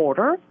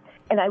reporter?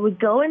 And I would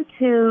go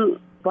into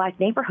Black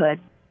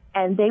neighborhoods,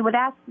 and they would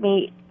ask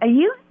me, are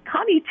you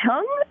Connie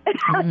Chung? And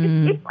I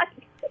would be like,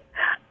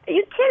 are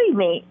you kidding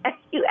me? Are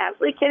you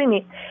absolutely kidding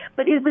me?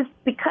 But it was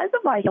because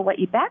of my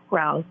Hawaii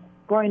background,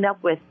 growing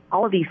up with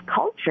all of these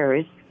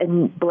cultures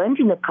and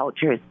blending the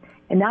cultures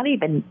and not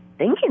even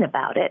thinking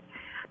about it,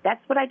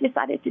 that's what I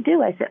decided to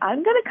do. I said,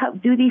 I'm going to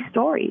do these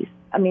stories.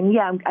 I mean,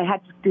 yeah, I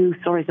had to do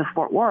stories of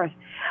Fort Worth,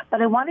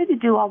 but I wanted to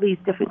do all these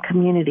different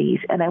communities,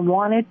 and I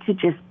wanted to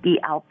just be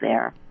out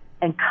there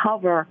and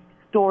cover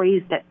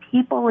stories that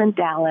people in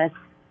Dallas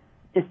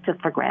just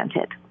took for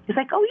granted. It's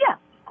like, oh, yeah,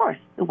 of course,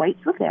 the whites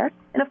live there,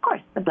 and of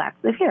course, the blacks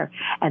live here,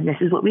 and this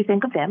is what we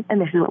think of them,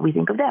 and this is what we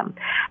think of them.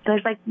 So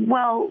it's like,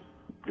 well,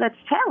 let's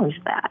challenge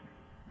that.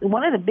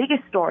 One of the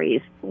biggest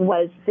stories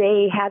was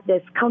they had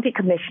this county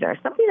commissioner,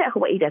 something that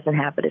Hawaii doesn't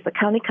have, but it's a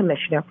county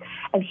commissioner,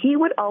 and he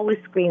would always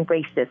scream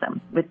racism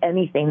with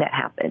anything that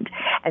happened.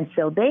 And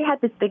so they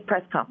had this big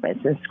press conference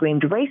and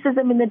screamed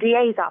racism in the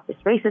DA's office,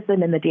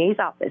 racism in the DA's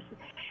office.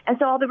 And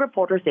so all the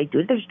reporters, they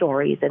do their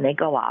stories and they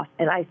go off.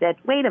 And I said,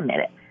 wait a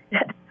minute,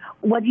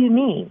 what do you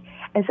mean?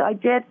 And so I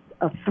did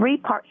a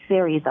 3-part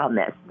series on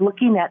this,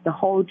 looking at the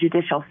whole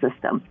judicial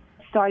system,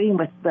 starting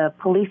with the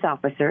police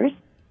officers.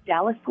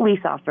 Dallas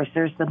police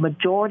officers, the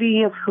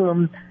majority of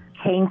whom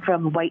came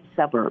from white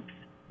suburbs.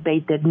 They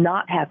did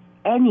not have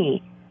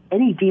any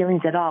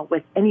dealings at all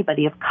with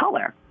anybody of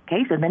color.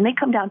 Okay, so then they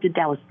come down to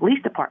Dallas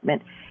Police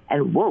Department,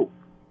 and whoa,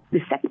 the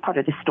second part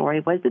of the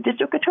story was the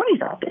district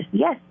attorney's office.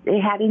 Yes, they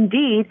had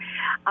indeed,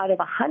 out of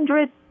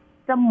 100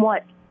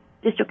 somewhat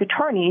district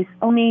attorneys,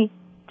 only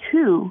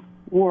 2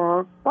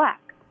 were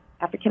black,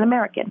 African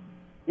American.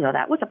 You know,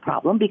 that was a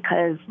problem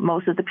because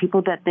most of the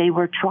people that they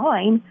were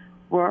trying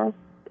were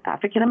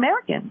African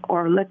American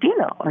or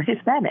Latino or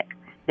Hispanic.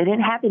 They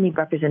didn't have any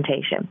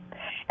representation.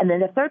 And then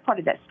the third part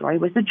of that story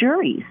was the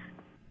juries.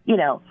 You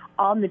know,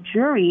 on the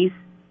juries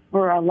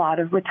were a lot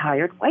of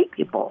retired white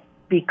people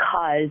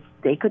because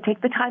they could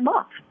take the time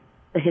off.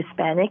 The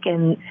Hispanic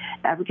and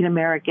African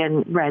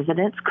American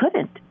residents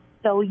couldn't.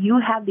 So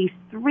you have these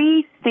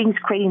 3 things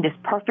creating this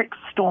perfect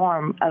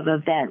storm of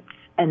events,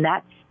 and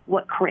that's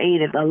what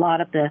created a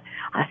lot of the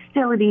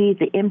hostility,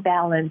 the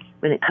imbalance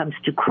when it comes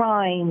to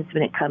crimes,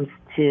 when it comes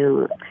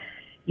to,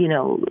 you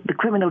know, the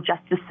criminal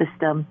justice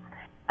system.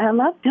 I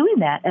love doing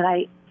that, and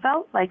I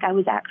felt like I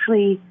was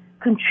actually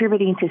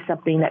contributing to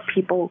something that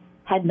people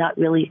had not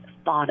really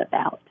thought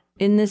about.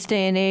 In this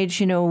day and age,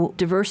 you know,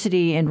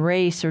 diversity and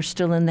race are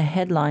still in the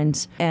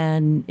headlines,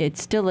 and it's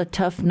still a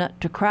tough nut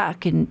to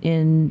crack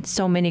in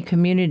so many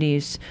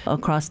communities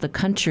across the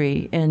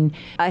country. And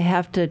I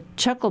have to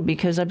chuckle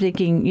because I'm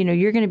thinking, you know,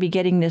 you're going to be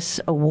getting this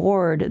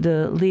award,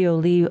 the Leo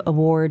Lee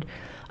Award,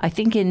 I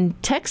think in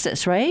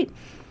Texas, right?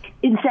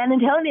 In San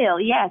Antonio,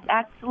 yes,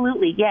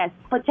 absolutely, yes.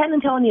 But San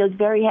Antonio is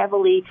very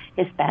heavily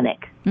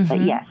Hispanic, but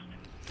yes.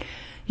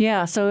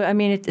 Yeah, so, I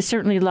mean, it's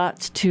certainly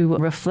lots to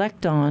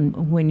reflect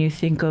on when you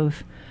think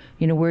of,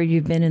 you know, where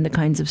you've been and the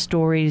kinds of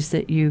stories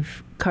that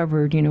you've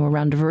covered, you know,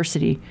 around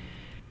diversity.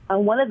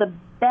 One of the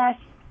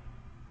best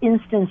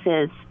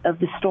instances of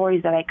the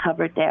stories that I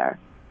covered there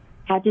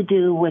had to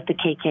do with the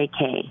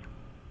KKK.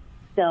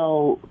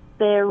 So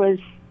there was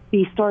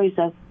these stories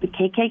of the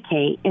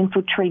KKK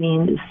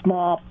infiltrating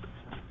small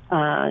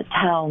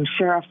town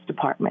sheriff's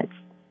departments.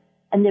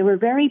 And they were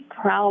very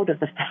proud of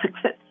the fact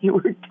that you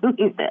were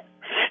doing this.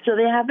 So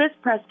they have this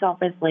press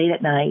conference late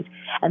at night,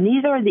 and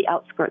these are the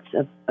outskirts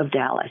of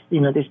Dallas.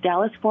 You know, there's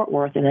Dallas, Fort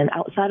Worth, and then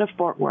outside of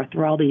Fort Worth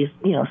are all these,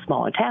 you know,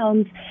 smaller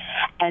towns.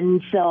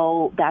 And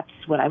so that's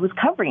what I was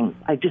covering.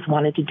 I just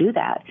wanted to do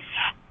that.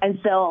 And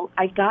so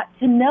I got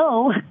to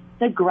know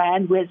the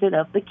Grand Wizard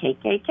of the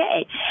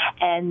KKK.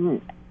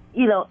 And,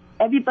 you know,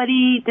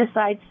 everybody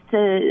decides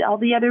to, all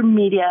the other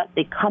media,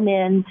 they come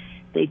in,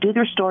 they do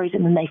their stories,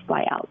 and then they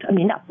fly out. I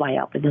mean, not fly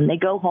out, but then they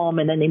go home,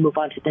 and then they move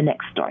on to the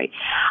next story.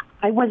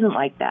 I wasn't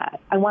like that.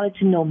 I wanted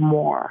to know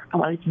more. I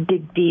wanted to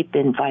dig deep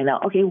and find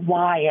out, okay,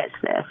 why is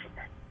this?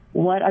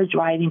 What are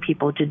driving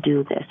people to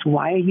do this?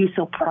 Why are you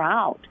so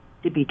proud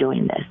to be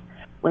doing this?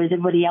 What does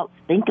everybody else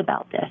think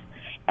about this?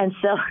 And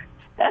so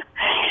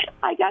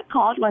I got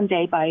called one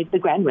day by the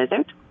Grand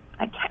Wizard.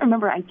 I can't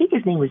remember. I think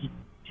his name was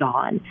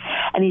John.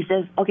 And he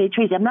says, okay,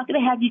 Traci, I'm not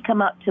going to have you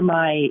come out to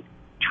my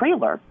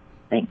trailer.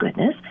 Thank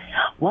goodness.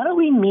 Why don't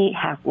we meet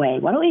halfway?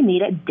 Why don't we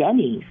meet at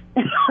Denny's?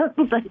 I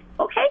was like,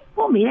 okay,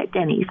 we'll meet at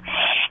Denny's.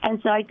 And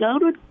so I go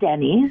to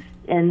Denny's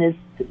in this,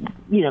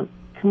 you know,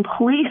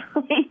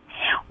 completely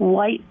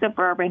white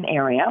suburban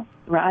area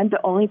where I'm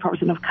the only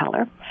person of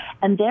color.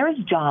 And there's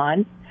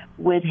John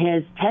with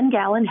his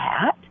 10-gallon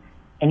hat,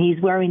 and he's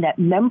wearing that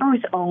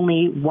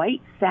members-only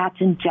white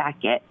satin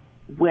jacket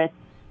with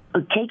a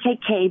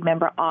KKK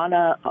member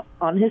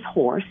on his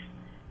horse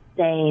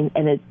saying,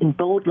 and in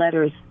bold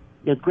letters,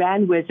 the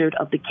Grand Wizard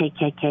of the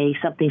KKK,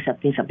 something,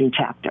 something, something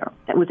chapter.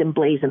 That was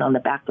emblazoned on the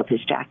back of his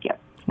jacket.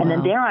 Wow. And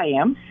then there I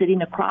am,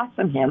 sitting across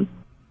from him,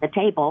 at the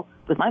table,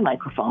 with my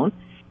microphone.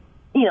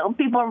 You know,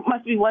 people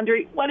must be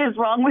wondering, what is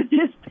wrong with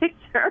this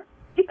picture?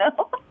 You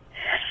know?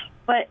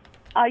 But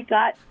I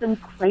got some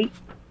great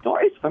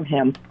stories from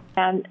him.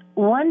 And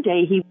one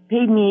day he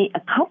paid me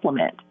a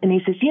compliment. And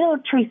he says, you know,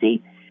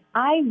 Traci,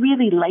 I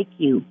really like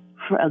you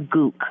for a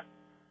gook.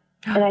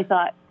 And I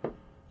thought,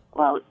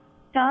 well,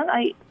 John,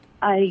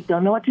 I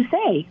don't know what to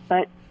say,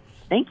 but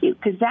thank you,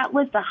 because that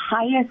was the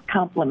highest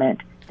compliment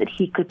that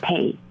he could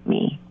pay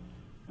me.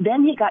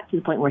 then he got to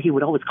the point where he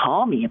would always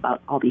call me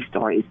about all these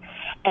stories.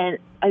 And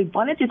I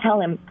wanted to tell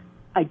him,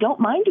 I don't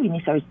mind doing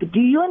these stories, but do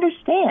you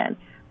understand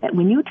that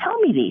when you tell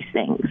me these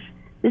things,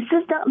 this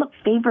does not look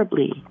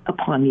favorably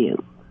upon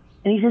you?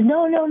 And he says,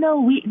 no,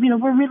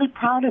 we're really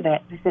proud of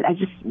it. I said, I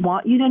just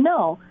want you to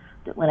know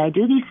that when I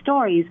do these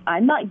stories,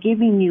 I'm not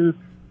giving you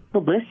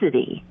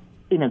publicity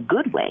in a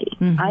good way.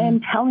 Mm-hmm. I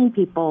am telling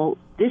people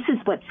this is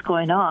what's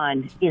going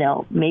on.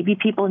 Maybe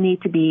people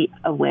need to be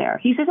aware.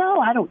 He says, oh,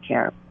 I don't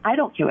care. I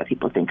don't care what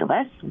people think of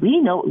us. We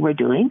know what we're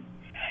doing.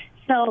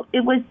 So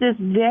it was this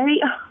very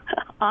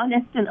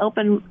honest and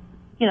open,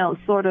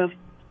 sort of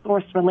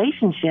forced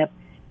relationship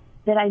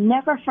that I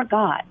never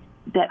forgot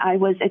that I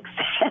was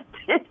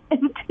accepted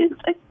into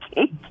the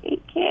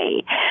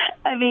KKK.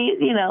 I mean,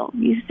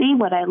 you see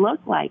what I look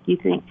like. You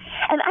think,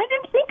 and I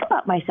didn't think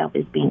about myself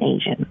as being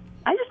Asian.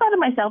 I just thought of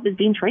myself as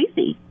being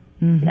Traci,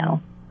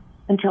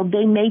 until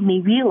they made me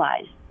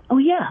realize, oh,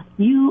 yeah,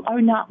 you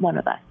are not one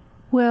of us.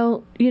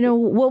 Well,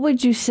 what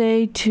would you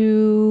say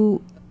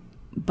to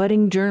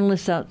budding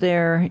journalists out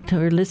there, to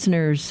our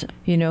listeners,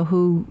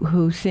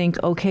 who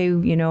think, okay,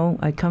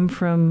 I come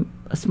from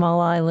a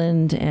small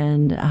island,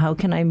 and how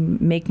can I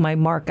make my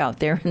mark out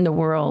there in the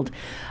world?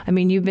 I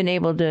mean, you've been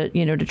able to,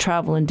 to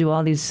travel and do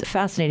all these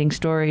fascinating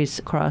stories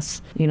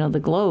across, the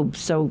globe.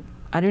 So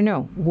I don't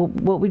know.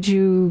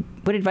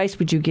 What advice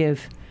would you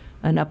give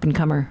an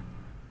up-and-comer?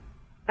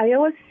 I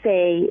always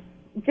say,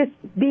 just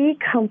be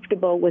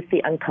comfortable with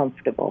the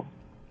uncomfortable.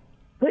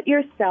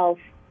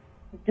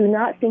 Do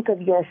not think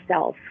of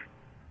yourself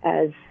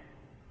as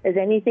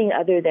anything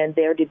other than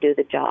there to do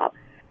the job.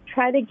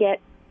 Try to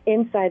get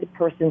inside a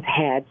person's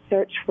head,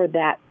 search for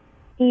that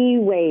key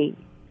way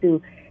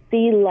to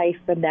see life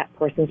from that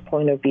person's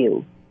point of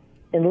view,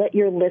 and let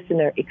your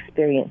listener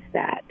experience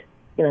that.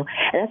 And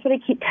that's what I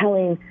keep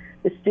telling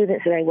the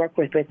students that I work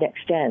with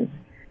Next Gen.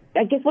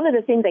 I guess one of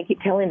the things I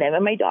keep telling them,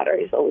 and my daughter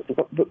is always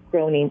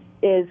groaning,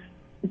 is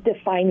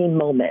defining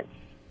moments.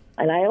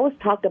 And I always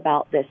talk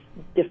about this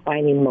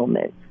defining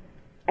moments.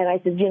 And I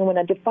said, when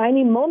a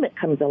defining moment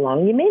comes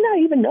along, you may not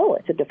even know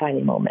it's a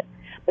defining moment.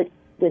 But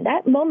when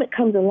that moment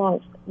comes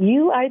along,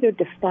 you either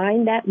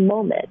define that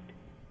moment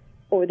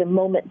or the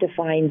moment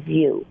defines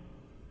you.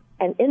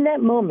 And in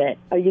that moment,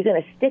 are you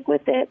going to stick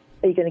with it?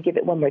 Are you going to give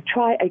it one more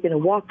try? Are you going to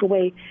walk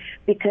away?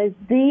 Because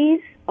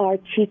these are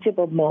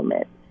teachable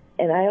moments.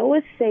 And I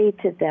always say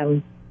to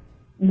them,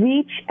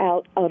 reach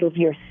out of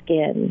your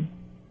skin.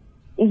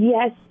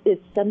 Yes,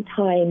 it's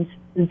sometimes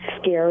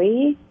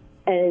scary,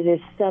 and it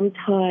is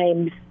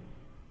sometimes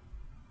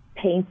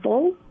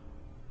painful,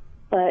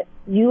 but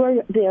you are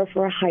there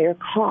for a higher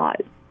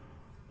cause.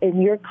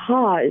 And your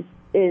cause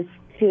is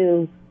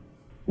to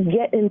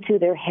get into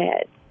their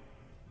head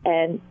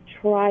and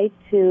try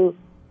to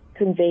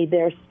convey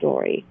their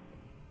story.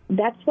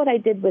 That's what I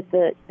did with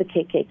the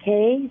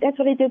KKK. That's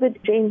what I did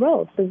with Jane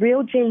Roe. The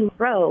real Jane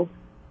Roe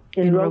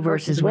in Roe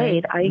versus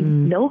Wade. I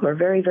know her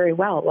very, very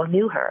well. Well,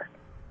 knew her.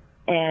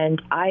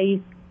 And I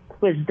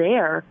was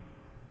there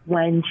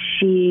when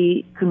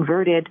she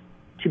converted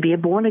to be a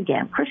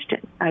born-again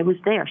Christian. I was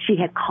there. She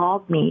had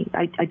called me.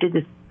 I did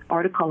this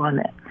article on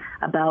it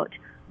about,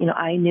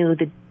 I knew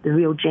the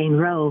real Jane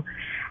Roe.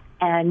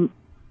 And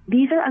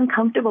these are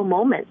uncomfortable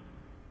moments.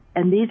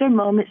 And these are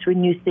moments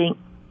when you think,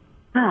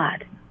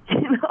 God,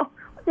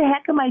 what the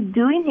heck am I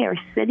doing here,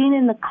 sitting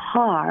in the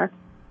car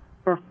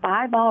for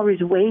 5 hours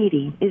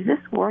waiting? Is this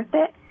worth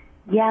it?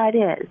 Yeah, it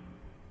is.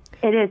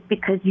 It is,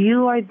 because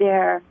you are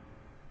there.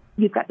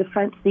 You've got the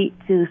front seat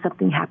to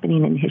something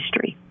happening in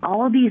history.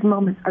 All of these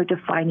moments are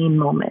defining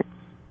moments.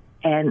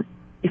 And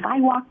if I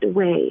walked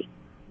away,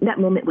 that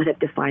moment would have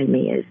defined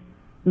me as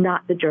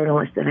not the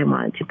journalist that I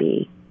wanted to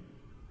be.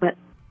 But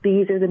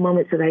these are the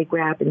moments that I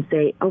grab and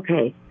say,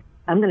 okay,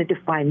 I'm going to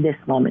define this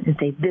moment and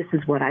say, this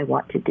is what I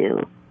want to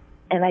do.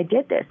 And I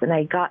did this, and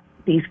I got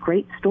these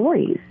great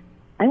stories.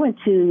 I went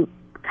to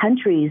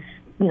countries,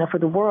 for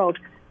the world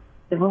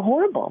that were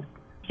horrible.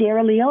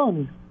 Sierra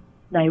Leone,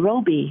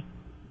 Nairobi,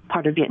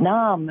 part of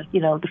Vietnam,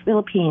 the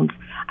Philippines.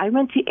 I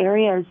went to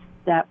areas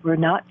that were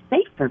not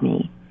safe for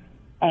me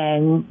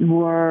and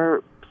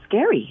were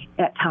scary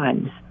at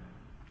times.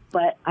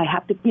 But I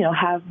have to,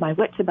 have my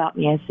wits about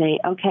me and say,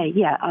 okay,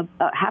 yeah, I'll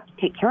have to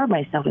take care of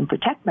myself and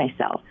protect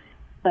myself.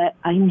 But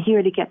I'm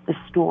here to get the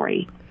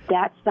story.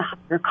 That's the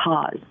higher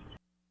cause.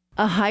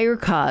 A higher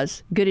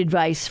cause. Good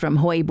advice from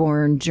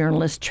Hawaii-born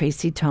journalist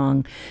Traci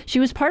Tong. She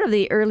was part of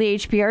the early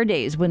HPR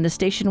days when the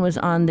station was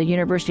on the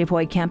University of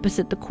Hawaii campus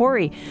at the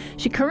Quarry.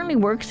 She currently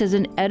works as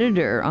an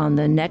editor on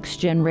the Next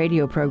Gen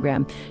radio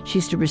program.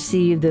 She's to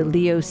receive the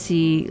Leo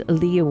C.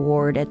 Lee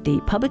Award at the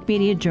Public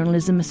Media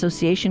Journalism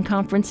Association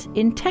Conference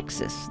in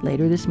Texas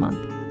later this month.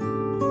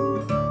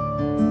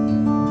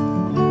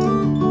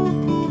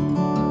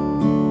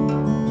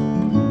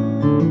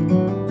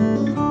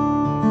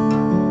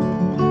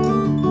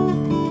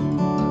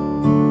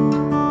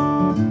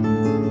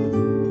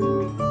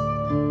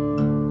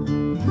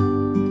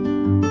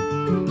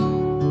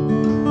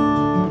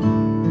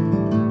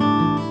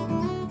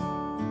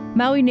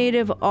 Maui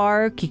native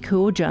R.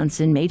 Kikuo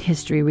Johnson made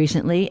history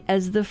recently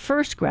as the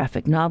first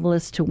graphic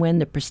novelist to win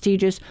the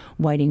prestigious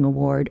Whiting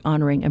Award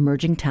honoring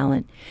emerging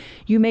talent.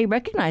 You may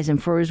recognize him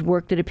for his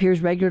work that appears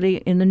regularly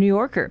in The New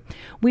Yorker.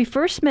 We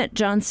first met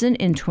Johnson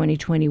in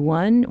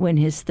 2021 when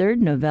his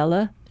third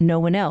novella, No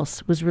One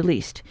Else, was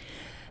released.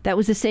 That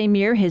was the same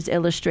year his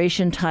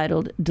illustration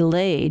titled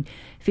Delayed,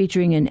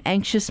 featuring an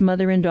anxious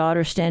mother and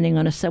daughter standing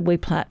on a subway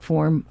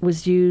platform,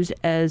 was used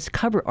as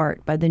cover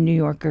art by The New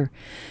Yorker.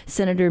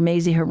 Senator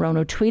Mazie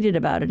Hirono tweeted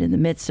about it in the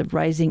midst of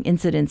rising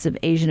incidents of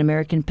Asian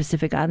American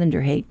Pacific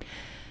Islander hate.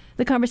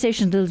 The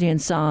Conversation's Lillian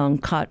Song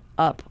caught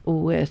up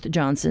with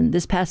Johnson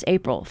this past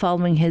April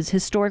following his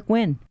historic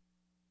win.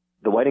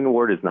 The Whiting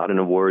Award is not an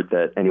award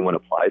that anyone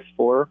applies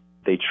for.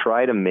 They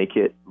try to make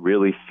it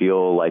really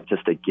feel like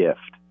just a gift.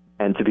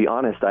 And to be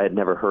honest, I had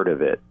never heard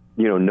of it.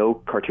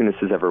 No cartoonist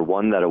has ever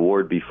won that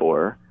award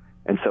before.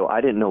 And so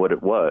I didn't know what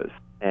it was.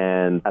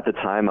 And at the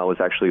time, I was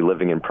actually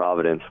living in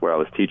Providence where I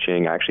was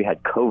teaching. I actually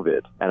had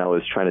COVID, and I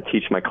was trying to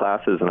teach my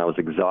classes, and I was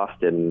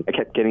exhausted. And I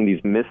kept getting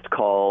these missed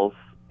calls.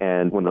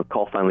 And when the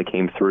call finally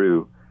came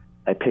through,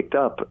 I picked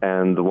up,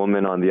 and the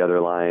woman on the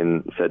other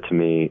line said to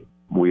me,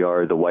 "We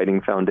are the Whiting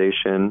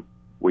Foundation.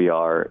 We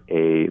are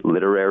a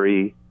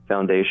literary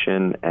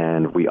foundation,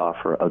 and we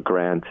offer a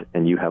grant,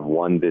 and you have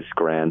won this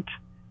grant,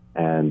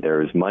 and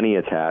there's money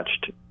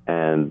attached."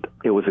 And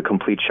it was a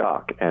complete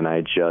shock. And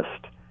I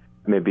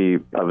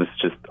was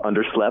just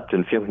underslept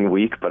and feeling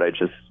weak, but I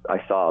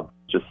sobbed,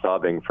 just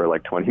sobbing for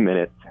like 20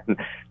 minutes. And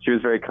she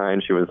was very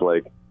kind. She was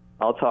like,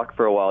 "I'll talk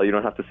for a while. You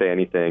don't have to say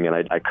anything." And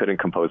I couldn't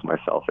compose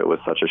myself. It was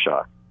such a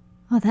shock.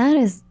 Well, that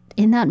is,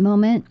 in that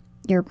moment,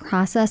 you're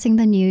processing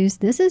the news.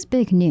 This is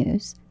big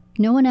news.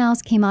 No One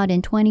Else came out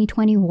in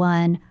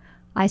 2021.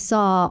 I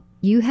saw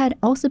you had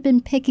also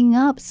been picking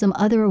up some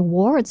other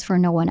awards for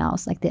No One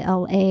Else, like the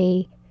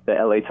LA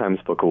Times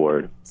Book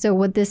Award. So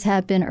would this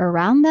have been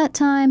around that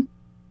time?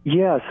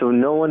 Yeah, so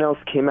No One Else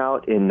came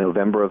out in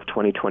November of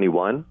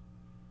 2021,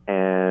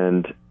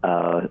 and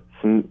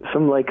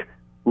some like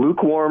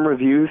lukewarm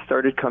reviews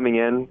started coming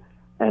in,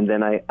 and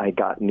then I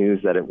got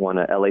news that it won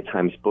a LA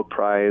Times Book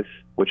Prize,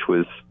 which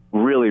was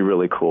really,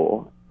 really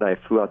cool. I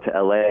flew out to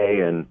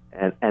LA, and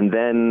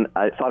then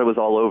I thought it was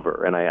all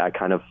over, and I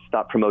kind of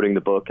stopped promoting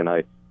the book, and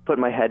I put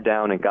my head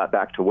down and got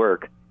back to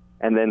work.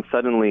 And then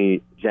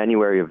suddenly,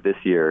 January of this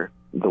year,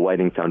 the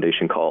Whiting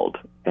Foundation called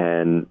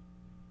and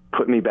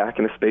put me back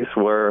in a space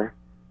where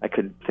I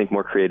could think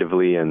more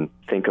creatively and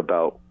think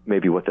about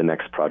maybe what the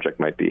next project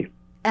might be.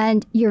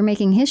 And you're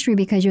making history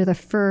because you're the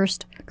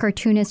first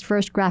cartoonist,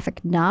 first graphic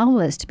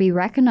novelist to be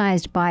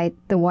recognized by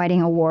the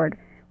Whiting Award,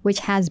 which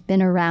has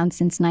been around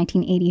since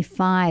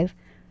 1985.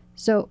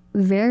 So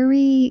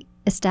very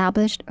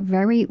established,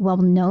 very well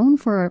known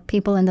for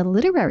people in the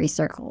literary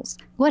circles.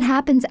 What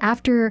happens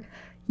after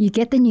you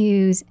get the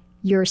news,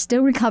 you're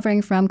still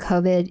recovering from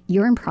COVID,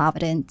 you're in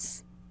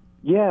Providence?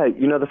 Yeah,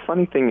 the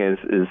funny thing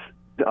is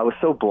I was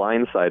so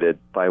blindsided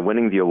by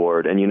winning the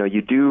award. And,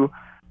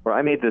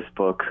 I made this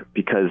book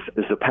because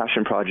it's a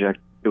passion project.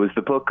 It was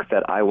the book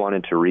that I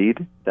wanted to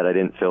read that I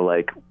didn't feel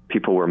like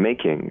people were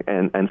making.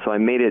 And so I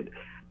made it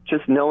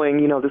just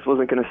knowing, this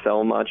wasn't going to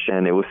sell much,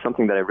 and it was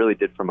something that I really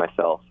did for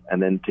myself.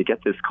 And then to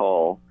get this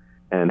call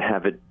and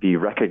have it be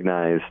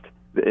recognized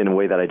in a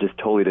way that I just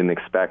totally didn't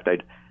expect,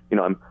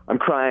 I'm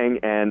crying,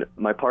 and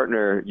my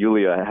partner,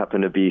 Yulia,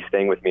 happened to be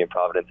staying with me in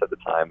Providence at the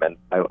time. And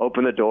I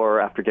opened the door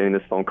after getting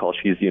this phone call.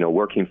 She's,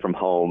 working from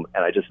home,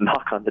 and I just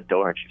knock on the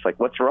door, and she's like,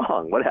 "What's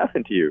wrong? What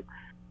happened to you?"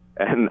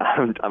 And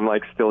I'm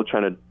like still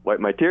trying to wipe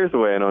my tears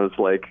away, and I was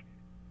like,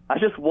 "I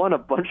just won a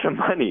bunch of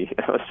money."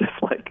 I was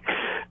just like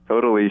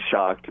totally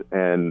shocked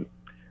and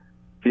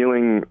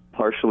feeling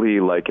partially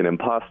like an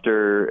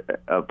imposter,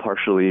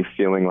 partially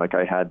feeling like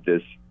I had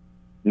this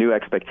new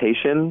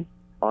expectation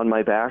on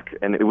my back.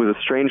 And it was a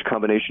strange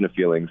combination of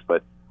feelings.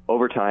 But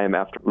over time,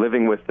 after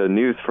living with the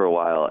news for a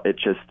while, it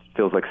just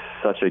feels like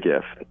such a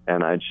gift.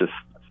 And I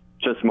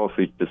just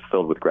mostly just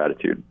filled with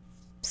gratitude.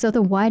 So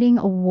the Whiting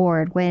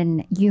Award,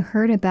 when you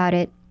heard about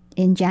it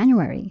in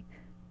January,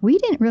 we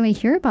didn't really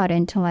hear about it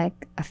until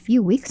like a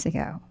few weeks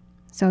ago.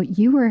 So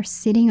you were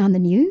sitting on the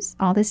news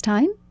all this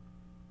time?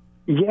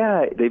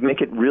 Yeah, they make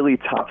it really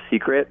top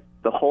secret.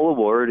 The whole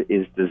award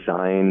is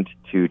designed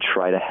to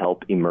try to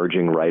help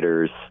emerging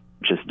writers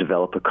just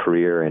develop a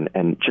career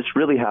and just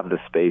really have the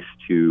space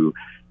to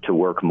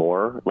work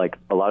more. Like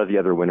a lot of the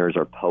other winners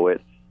are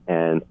poets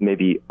and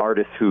maybe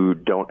artists who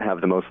don't have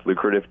the most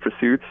lucrative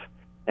pursuits.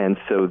 And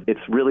so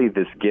it's really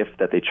this gift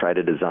that they try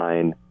to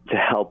design to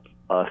help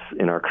us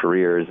in our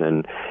careers,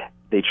 and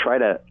they try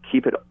to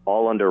keep it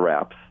all under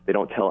wraps. They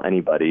don't tell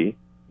anybody.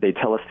 They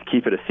tell us to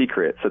keep it a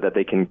secret so that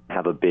they can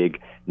have a big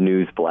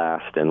news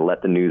blast and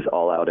let the news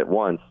all out at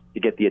once to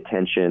get the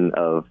attention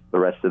of the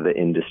rest of the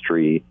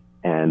industry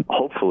and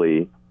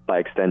hopefully, by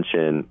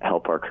extension,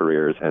 help our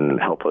careers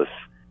and help us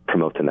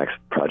promote the next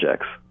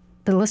projects.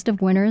 The list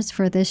of winners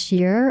for this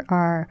year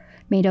are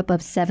made up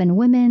of 7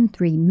 women,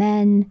 3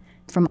 men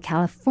from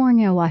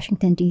California,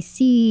 Washington,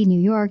 D.C.,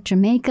 New York,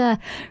 Jamaica.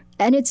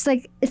 And it's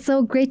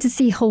so great to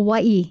see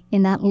Hawaii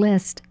in that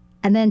list.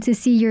 And then to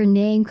see your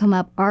name come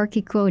up,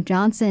 Kikuo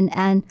Johnson.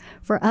 And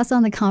for us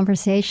on The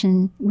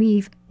Conversation,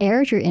 we've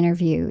aired your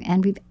interview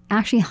and we've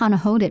actually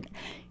Hana-hoed it.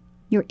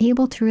 You're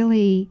able to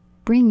really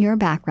bring your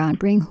background,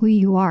 bring who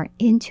you are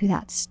into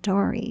that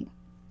story.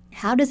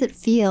 How does it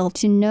feel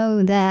to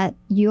know that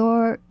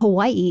your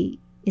Hawaii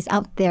is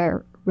out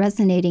there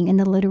resonating in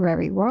the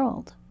literary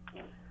world?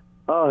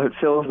 Oh, it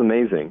feels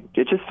amazing.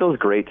 It just feels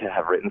great to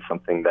have written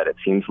something that it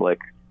seems like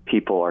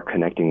people are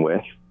connecting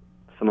with.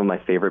 Some of my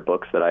favorite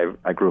books that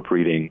I grew up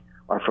reading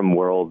are from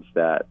worlds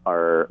that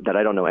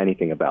I don't know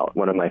anything about.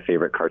 One of my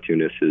favorite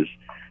cartoonists is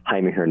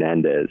Jaime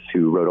Hernandez,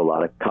 who wrote a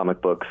lot of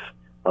comic books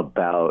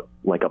about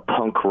like a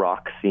punk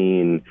rock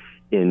scene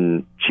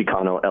in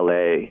Chicano,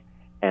 LA.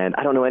 And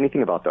I don't know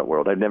anything about that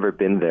world. I've never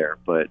been there,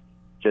 but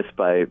just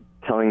by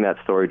telling that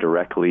story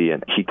directly,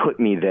 and he put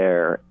me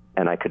there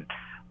and I could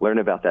learn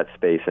about that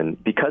space.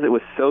 And because it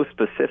was so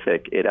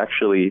specific, it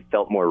actually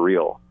felt more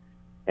real.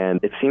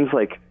 And it seems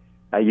like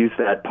I use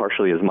that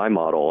partially as my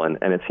model, and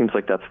it seems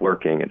like that's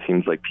working. It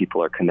seems like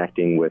people are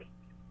connecting with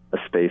a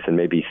space and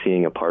maybe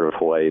seeing a part of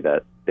Hawaii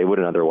that they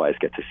wouldn't otherwise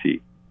get to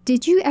see.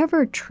 Did you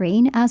ever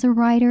train as a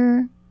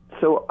writer?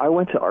 So I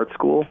went to art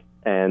school,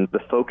 and the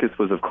focus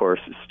was, of course,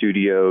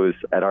 studios.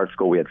 At art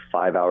school, we had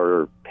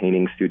 5-hour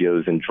painting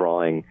studios and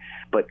drawing,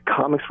 but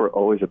comics were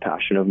always a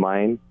passion of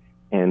mine.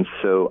 And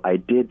so I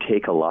did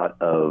take a lot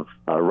of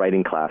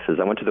writing classes.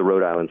 I went to the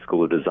Rhode Island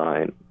School of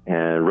Design,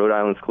 and Rhode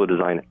Island School of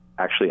Design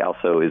actually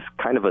also is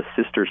kind of a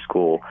sister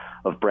school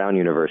of Brown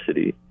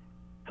University.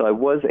 So I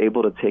was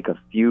able to take a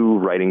few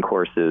writing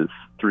courses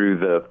through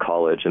the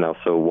college and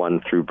also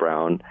one through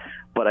Brown,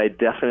 but I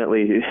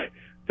definitely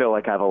feel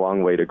like I have a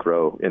long way to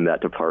grow in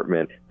that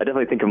department. I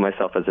definitely think of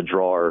myself as a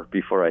drawer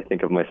before I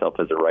think of myself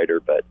as a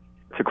writer, but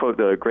to quote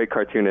the great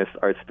cartoonist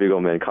Art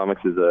Spiegelman,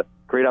 comics is a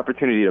great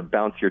opportunity to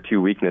bounce your two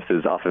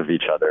weaknesses off of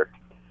each other.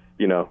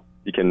 You know,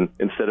 you can,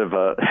 instead of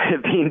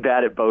being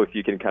bad at both,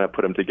 you can kind of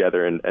put them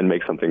together and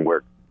make something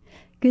work.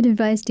 Good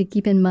advice to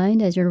keep in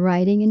mind as you're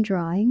writing and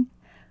drawing.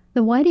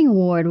 The Whiting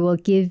Award will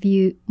give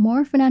you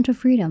more financial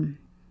freedom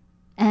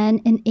and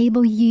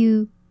enable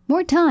you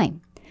more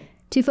time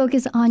to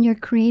focus on your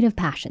creative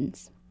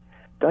passions.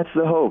 That's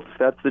the hope.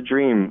 That's the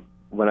dream.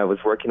 When I was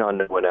working on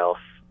No One Else,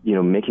 you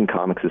know, making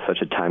comics is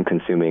such a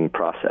time-consuming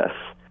process.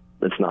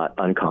 It's not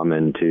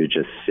uncommon to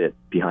just sit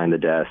behind the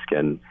desk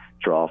and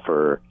draw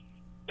for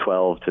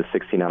 12 to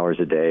 16 hours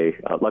a day.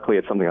 Luckily,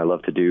 it's something I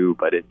love to do,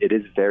 but it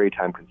is very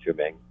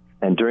time-consuming.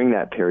 And during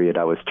that period,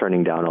 I was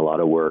turning down a lot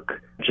of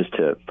work just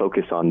to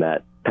focus on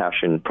that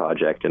passion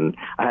project. And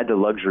I had the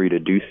luxury to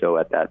do so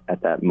at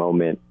that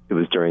moment. It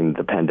was during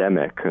the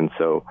pandemic. And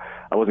so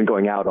I wasn't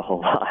going out a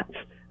whole lot,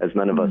 as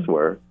none of us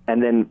were.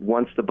 And then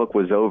once the book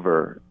was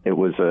over,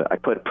 I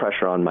put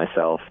pressure on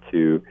myself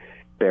to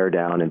bear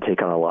down and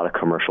take on a lot of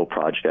commercial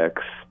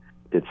projects,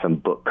 did some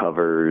book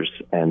covers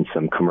and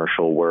some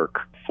commercial work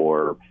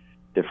for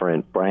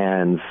different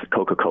brands,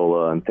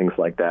 Coca-Cola and things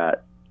like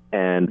that.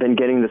 And then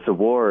getting this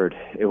award,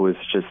 it was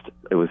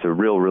a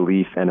real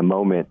relief and a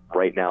moment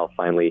right now,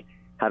 finally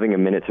having a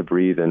minute to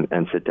breathe and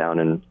sit down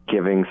and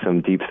giving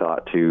some deep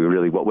thought to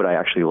really what would I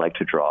actually like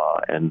to draw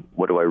and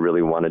what do I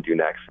really want to do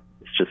next.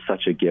 It's just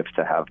such a gift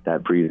to have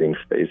that breathing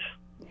space.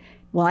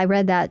 Well, I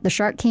read that The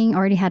Shark King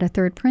already had a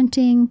third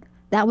printing.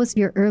 That was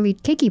your early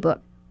Kiki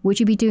book.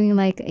 Would you be doing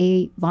like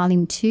a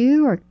volume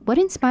 2, or what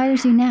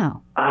inspires you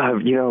now?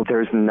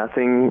 There's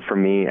nothing for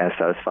me as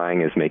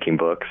satisfying as making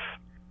books.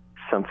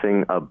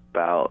 Something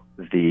about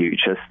the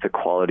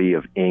quality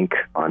of ink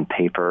on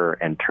paper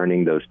and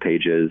turning those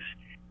pages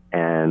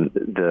and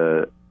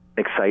the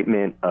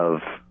excitement of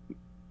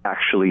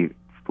actually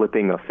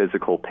flipping a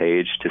physical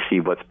page to see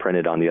what's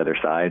printed on the other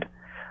side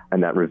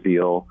and that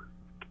reveal.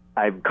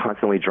 I'm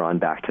constantly drawn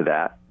back to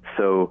that.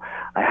 So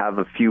I have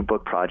a few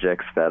book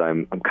projects that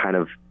I'm kind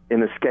of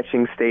in the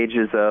sketching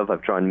stages of.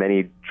 I've drawn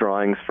many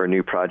drawings for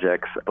new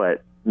projects,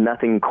 but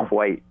nothing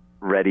quite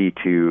ready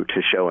to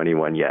show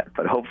anyone yet.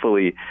 But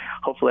hopefully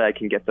I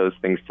can get those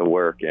things to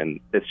work, and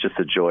it's just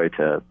a joy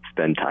to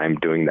spend time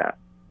doing that.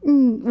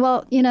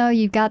 Well,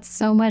 you've got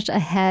so much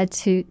ahead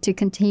to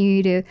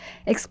continue to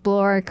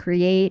explore,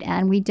 create,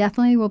 and we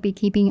definitely will be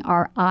keeping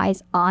our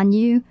eyes on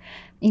you.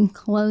 In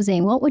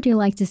closing, what would you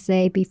like to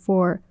say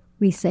before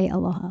we say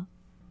aloha?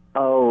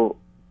 Oh,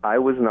 I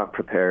was not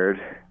prepared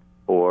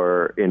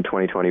in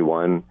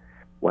 2021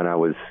 when I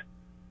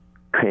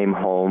came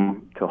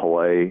home to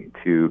Hawaii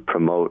to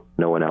promote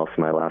No One Else,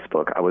 my last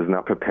book. I was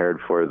not prepared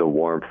for the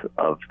warmth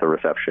of the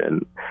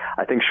reception.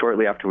 I think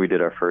shortly after we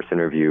did our first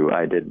interview,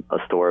 I did a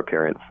store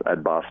appearance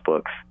at Boss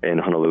Books in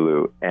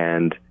Honolulu,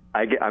 and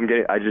I get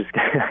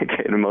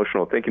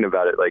emotional thinking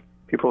about it. Like,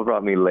 people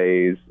brought me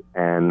leis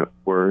and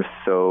were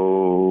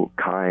so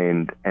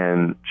kind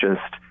and just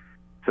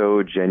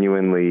so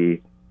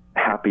genuinely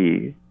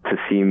happy to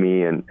see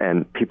me,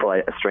 and people,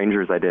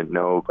 strangers I didn't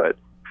know, but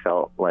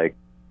felt like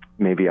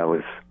maybe I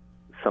was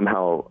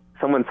somehow,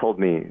 someone told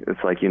me, it's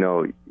like,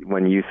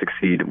 when you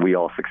succeed, we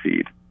all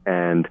succeed.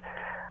 And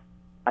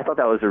I thought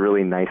that was a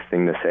really nice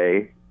thing to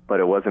say, But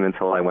it wasn't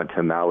until I went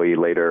to Maui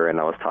later and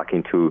I was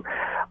talking to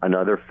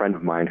another friend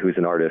of mine who's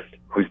an artist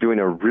who's doing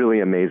a really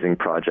amazing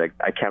project.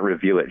 I can't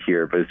reveal it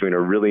here, but is doing a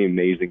really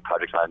amazing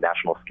project on a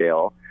national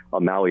scale,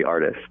 a Maui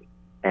artist.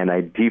 And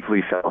I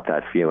deeply felt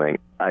that feeling.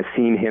 I've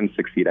seen him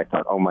succeed. I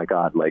thought, oh my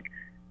God, like,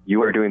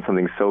 you are doing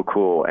something so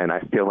cool, and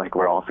I feel like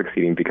we're all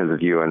succeeding because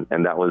of you.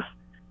 And that was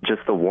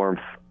just the warmth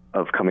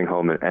of coming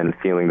home and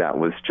feeling that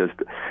was just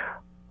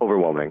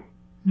overwhelming.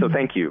 So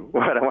thank you.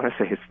 What I want to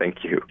say is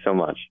thank you so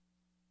much.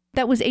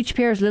 That was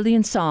HPR's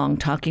Lillian Song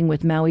talking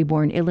with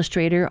Maui-born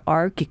illustrator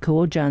R.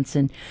 Kikuo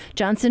Johnson.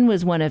 Johnson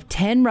was one of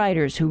 10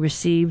 writers who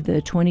received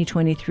the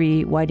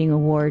 2023 Whiting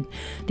Award.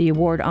 The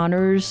award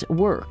honors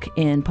work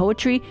in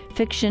poetry,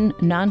 fiction,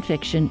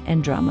 nonfiction,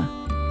 and drama.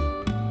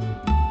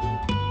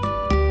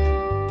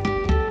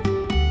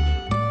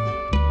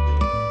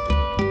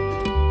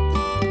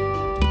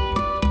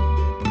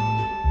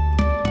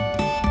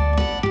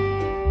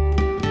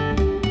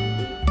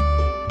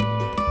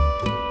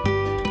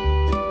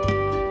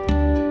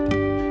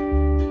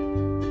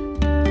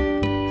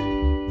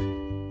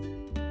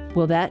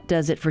 Well, that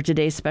does it for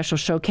today's special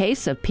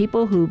showcase of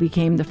people who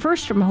became the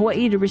first from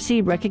Hawaii to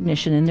receive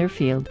recognition in their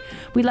field.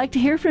 We'd like to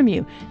hear from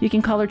you. You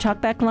can call our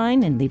talkback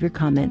line and leave your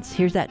comments.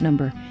 Here's that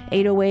number,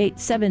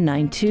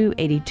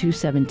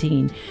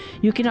 808-792-8217.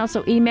 You can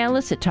also email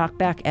us at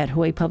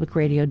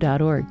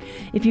talkback@hawaiipublicradio.org.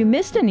 If you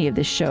missed any of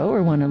this show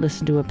or want to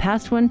listen to a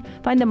past one,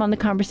 find them on the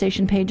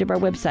conversation page of our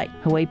website,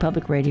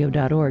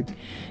 hawaiipublicradio.org.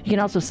 You can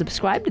also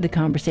subscribe to the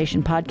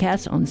Conversation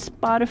podcast on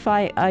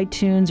Spotify,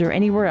 iTunes, or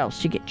anywhere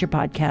else you get your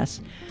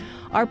podcasts.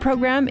 Our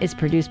program is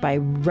produced by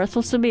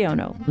Russell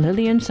Subiono,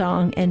 Lillian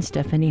Song, and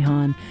Stephanie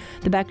Hahn.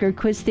 The Backyard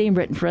Quiz theme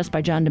written for us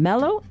by John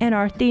DeMello, and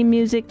our theme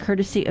music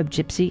courtesy of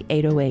Gypsy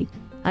 808.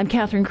 I'm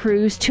Catherine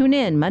Cruz. Tune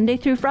in Monday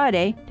through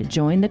Friday to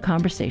join the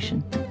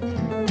conversation.